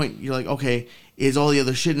certain point, you're like, okay, is all the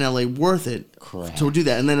other shit in L.A. worth it? Correct. So do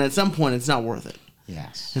that. And then at some point, it's not worth it.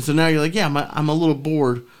 Yes. And so now you're like, yeah, I'm a little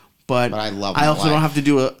bored, but I love I my also life. don't have to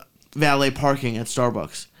do a valet parking at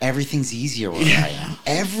Starbucks. Everything's easier where I am.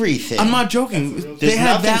 Everything. I'm not joking. There's They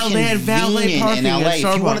had nothing valet convenient parking in LA. at If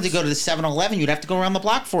Starbucks. you wanted to go to the 7-Eleven, you'd have to go around the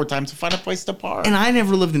block 4 times to find a place to park. And I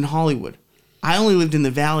never lived in Hollywood. I only lived in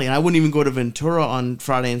the Valley, and I wouldn't even go to Ventura on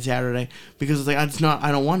Friday and Saturday because it's like I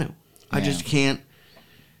don't want to. I Yeah. just can't.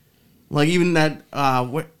 Like even that.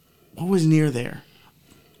 What was near there?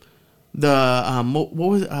 The what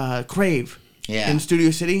was Crave? Yeah. In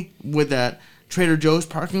Studio City with that Trader Joe's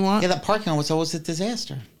parking lot. Yeah, that parking lot was always a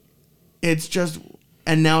disaster. It's just,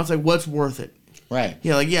 and now it's like, what's worth it? Right.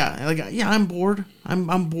 Yeah, I'm bored.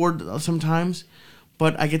 I'm bored sometimes,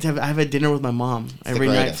 but I get to have a dinner with my mom every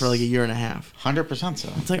night greatest. for like a year and a half. 100% so.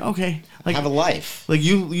 It's like, okay, like Have a life. like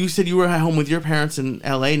you said you were at home with your parents in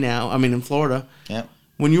L.A. now. I mean, in Florida. Yep.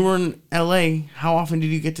 When you were in L.A., how often did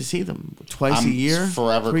you get to see them? Twice I'm a year?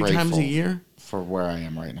 forever 3 grateful times a year? for where I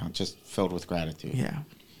am right now. Just filled with gratitude. Yeah.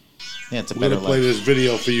 Yeah, it's a We're better gonna play life. this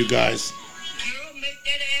video for you guys.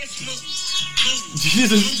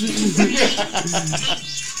 Jesus.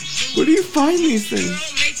 Where do you find these things?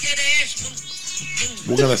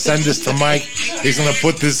 We're gonna send this to Mike. He's gonna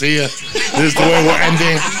put this here. This is the way we're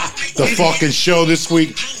ending the fucking show this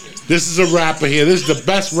week. This is a rapper here. This is the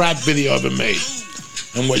best rap video ever made.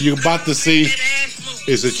 And what you're about to see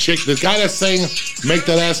is a chick. The guy that's saying "Make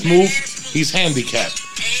that ass move," he's handicapped.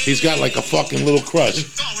 He's got like a fucking little crush.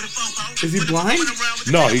 Is he blind?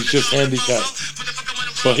 No, he's just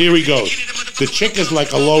handicapped. But here he goes. The chick is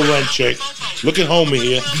like a low rent chick. Look at homie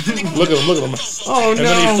here. Look at him. Look at him. Oh And no!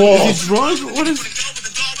 then he falls. Is he drunk? What is?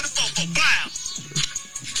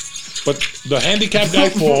 But the handicapped guy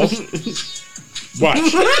falls.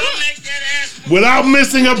 Watch. Without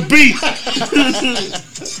missing a beat.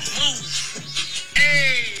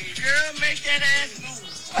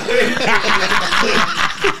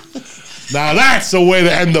 Now that's the way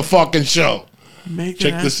to end the fucking show. Make that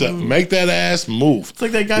Check ass this out. move. Make that ass move. It's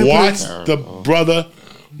like that guy. Watch put the brother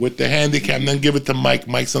with the handicap and then give it to Mike.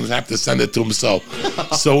 Mike's gonna have to send it to himself.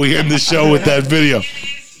 So we end the show with that video.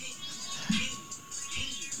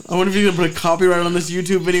 I wonder if you can put a copyright on this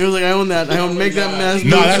YouTube video. Like I own that. I own make that mess.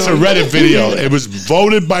 No, move that's a song. Reddit video. It was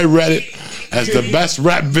voted by Reddit as the best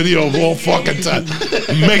rap video of all fucking time.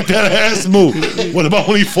 Make that ass move. What about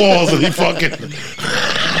when he falls and he fucking...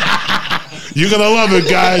 You're gonna love it,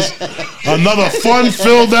 guys. Another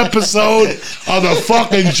fun-filled episode of the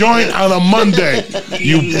fucking joint on a Monday.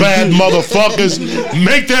 You bad motherfuckers.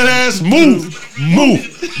 Make that ass move. Move.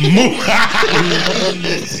 Move.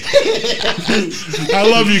 I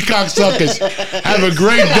love you, cocksuckers. Have a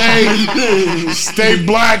great day. Stay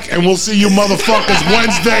black, and we'll see you motherfuckers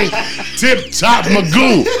Wednesday. Tip top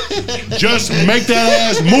Magoo. Just make that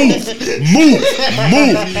ass move. Move.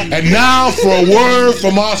 Move. And now for a word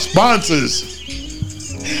from our sponsors.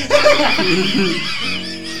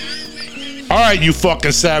 All right, you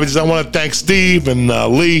fucking savages. I want to thank Steve and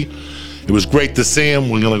Lee. It was great to see him.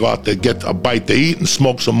 We're going to go out there, get a bite to eat and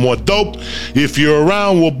smoke some more dope. If you're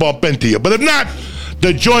around, we'll bump into you. But if not,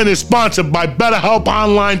 the joint is sponsored by BetterHelp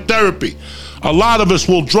Online Therapy. A lot of us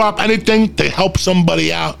will drop anything to help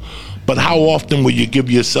somebody out. But how often will you give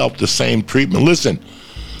yourself the same treatment? Listen,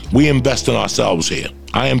 we invest in ourselves here.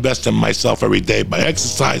 I invest in myself every day by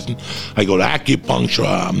exercising. I go to acupuncture.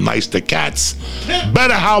 I'm nice to cats.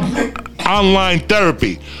 BetterHelp Online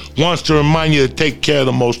Therapy wants to remind you to take care of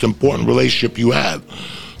the most important relationship you have,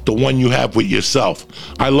 the one you have with yourself.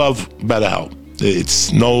 I love BetterHelp.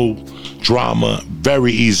 It's no drama,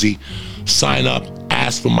 very easy. Sign up,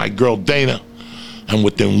 ask for my girl Dana, and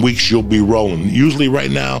within weeks you'll be rolling. Usually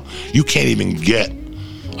right now, you can't even get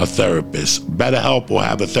a therapist. BetterHelp will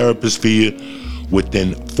have a therapist for you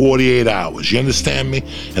within 48 hours. You understand me?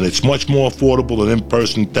 And it's much more affordable than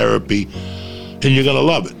in-person therapy, and you're going to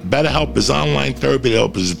love it. BetterHelp is online therapy that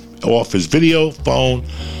offers video, phone,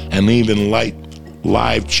 and even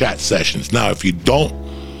live chat sessions. Now, if you don't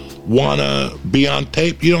want to be on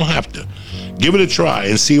tape, you don't have to. Give it a try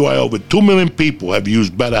and see why over 2 million people have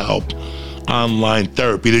used BetterHelp online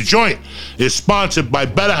therapy. The Joint is sponsored by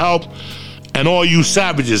BetterHelp, and all you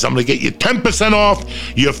savages, I'm going to get you 10% off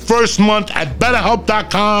your first month at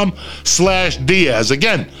BetterHelp.com/Diaz.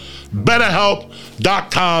 Again,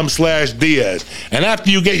 BetterHelp.com/Diaz. And after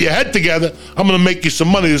you get your head together, I'm going to make you some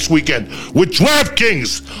money this weekend with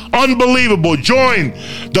DraftKings. Unbelievable. Join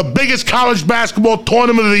the biggest college basketball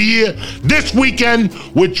tournament of the year this weekend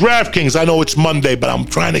with DraftKings. I know it's Monday, but I'm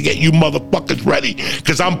trying to get you motherfuckers ready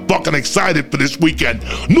because I'm fucking excited for this weekend.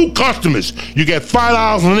 New customers, you get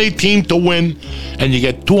 $5 on any team to win, and you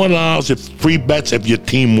get $200 if free bets if your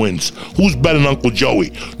team wins. Who's better than Uncle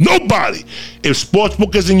Joey? Nobody. If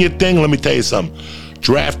sportsbook isn't your thing, let me tell you something.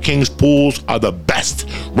 DraftKings pools are the best.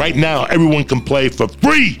 Right now, everyone can play for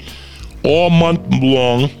free all month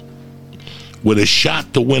long with a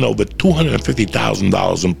shot to win over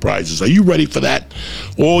 $250,000 in prizes. Are you ready for that?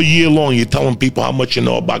 All year long, you're telling people how much you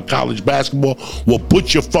know about college basketball? Well,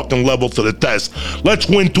 put your fucking level to the test. Let's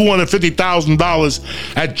win $250,000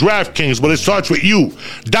 at DraftKings, but it starts with you.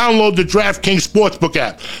 Download the DraftKings Sportsbook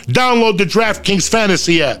app. Download the DraftKings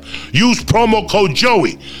Fantasy app. Use promo code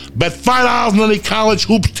Joey. Bet $5 on any college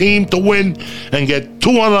hoops team to win and get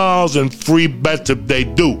 $200 in free bets if they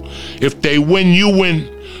do. If they win, you win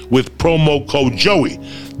with promo code Joey.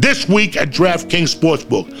 This week at DraftKings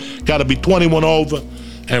Sportsbook. Got to be 21 over,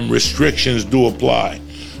 and restrictions do apply.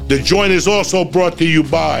 The Joint is also brought to you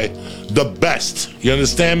by The Best. You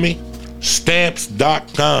understand me?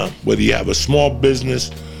 Stamps.com. Whether you have a small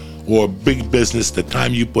business or a big business, the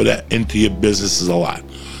time you put into your business is a lot.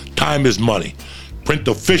 Time is money. Print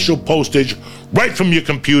official postage right from your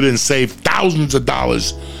computer and save thousands of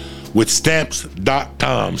dollars with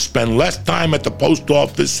Stamps.com. Spend less time at the post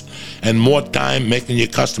office and more time making your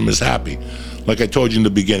customers happy. Like I told you in the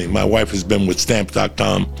beginning, my wife has been with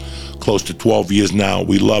Stamps.com close to 12 years now.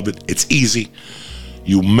 We love it. It's easy.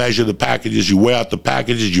 You measure the packages, you weigh out the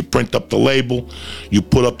packages, you print up the label, you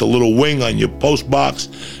put up the little wing on your post box,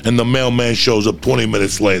 and the mailman shows up 20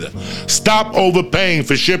 minutes later. Stop overpaying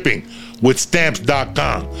for shipping with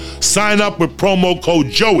Stamps.com. Sign up with promo code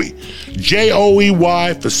Joey, Joey,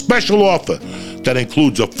 for special offer that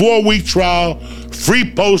includes a 4-week trial,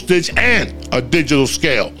 free postage, and a digital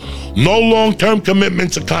scale. No long-term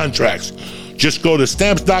commitments or contracts. Just go to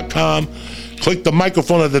Stamps.com, click the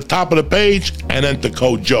microphone at the top of the page, and enter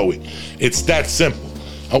code Joey. It's that simple.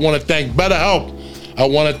 I want to thank BetterHelp. I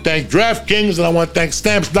want to thank DraftKings, and I want to thank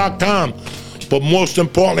Stamps.com. But most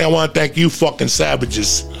importantly, I want to thank you fucking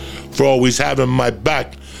savages for always having my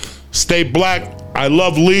back. Stay black. I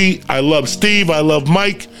love Lee. I love Steve. I love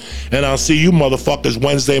Mike. And I'll see you motherfuckers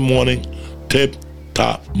Wednesday morning. Tip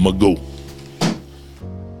top Magoo.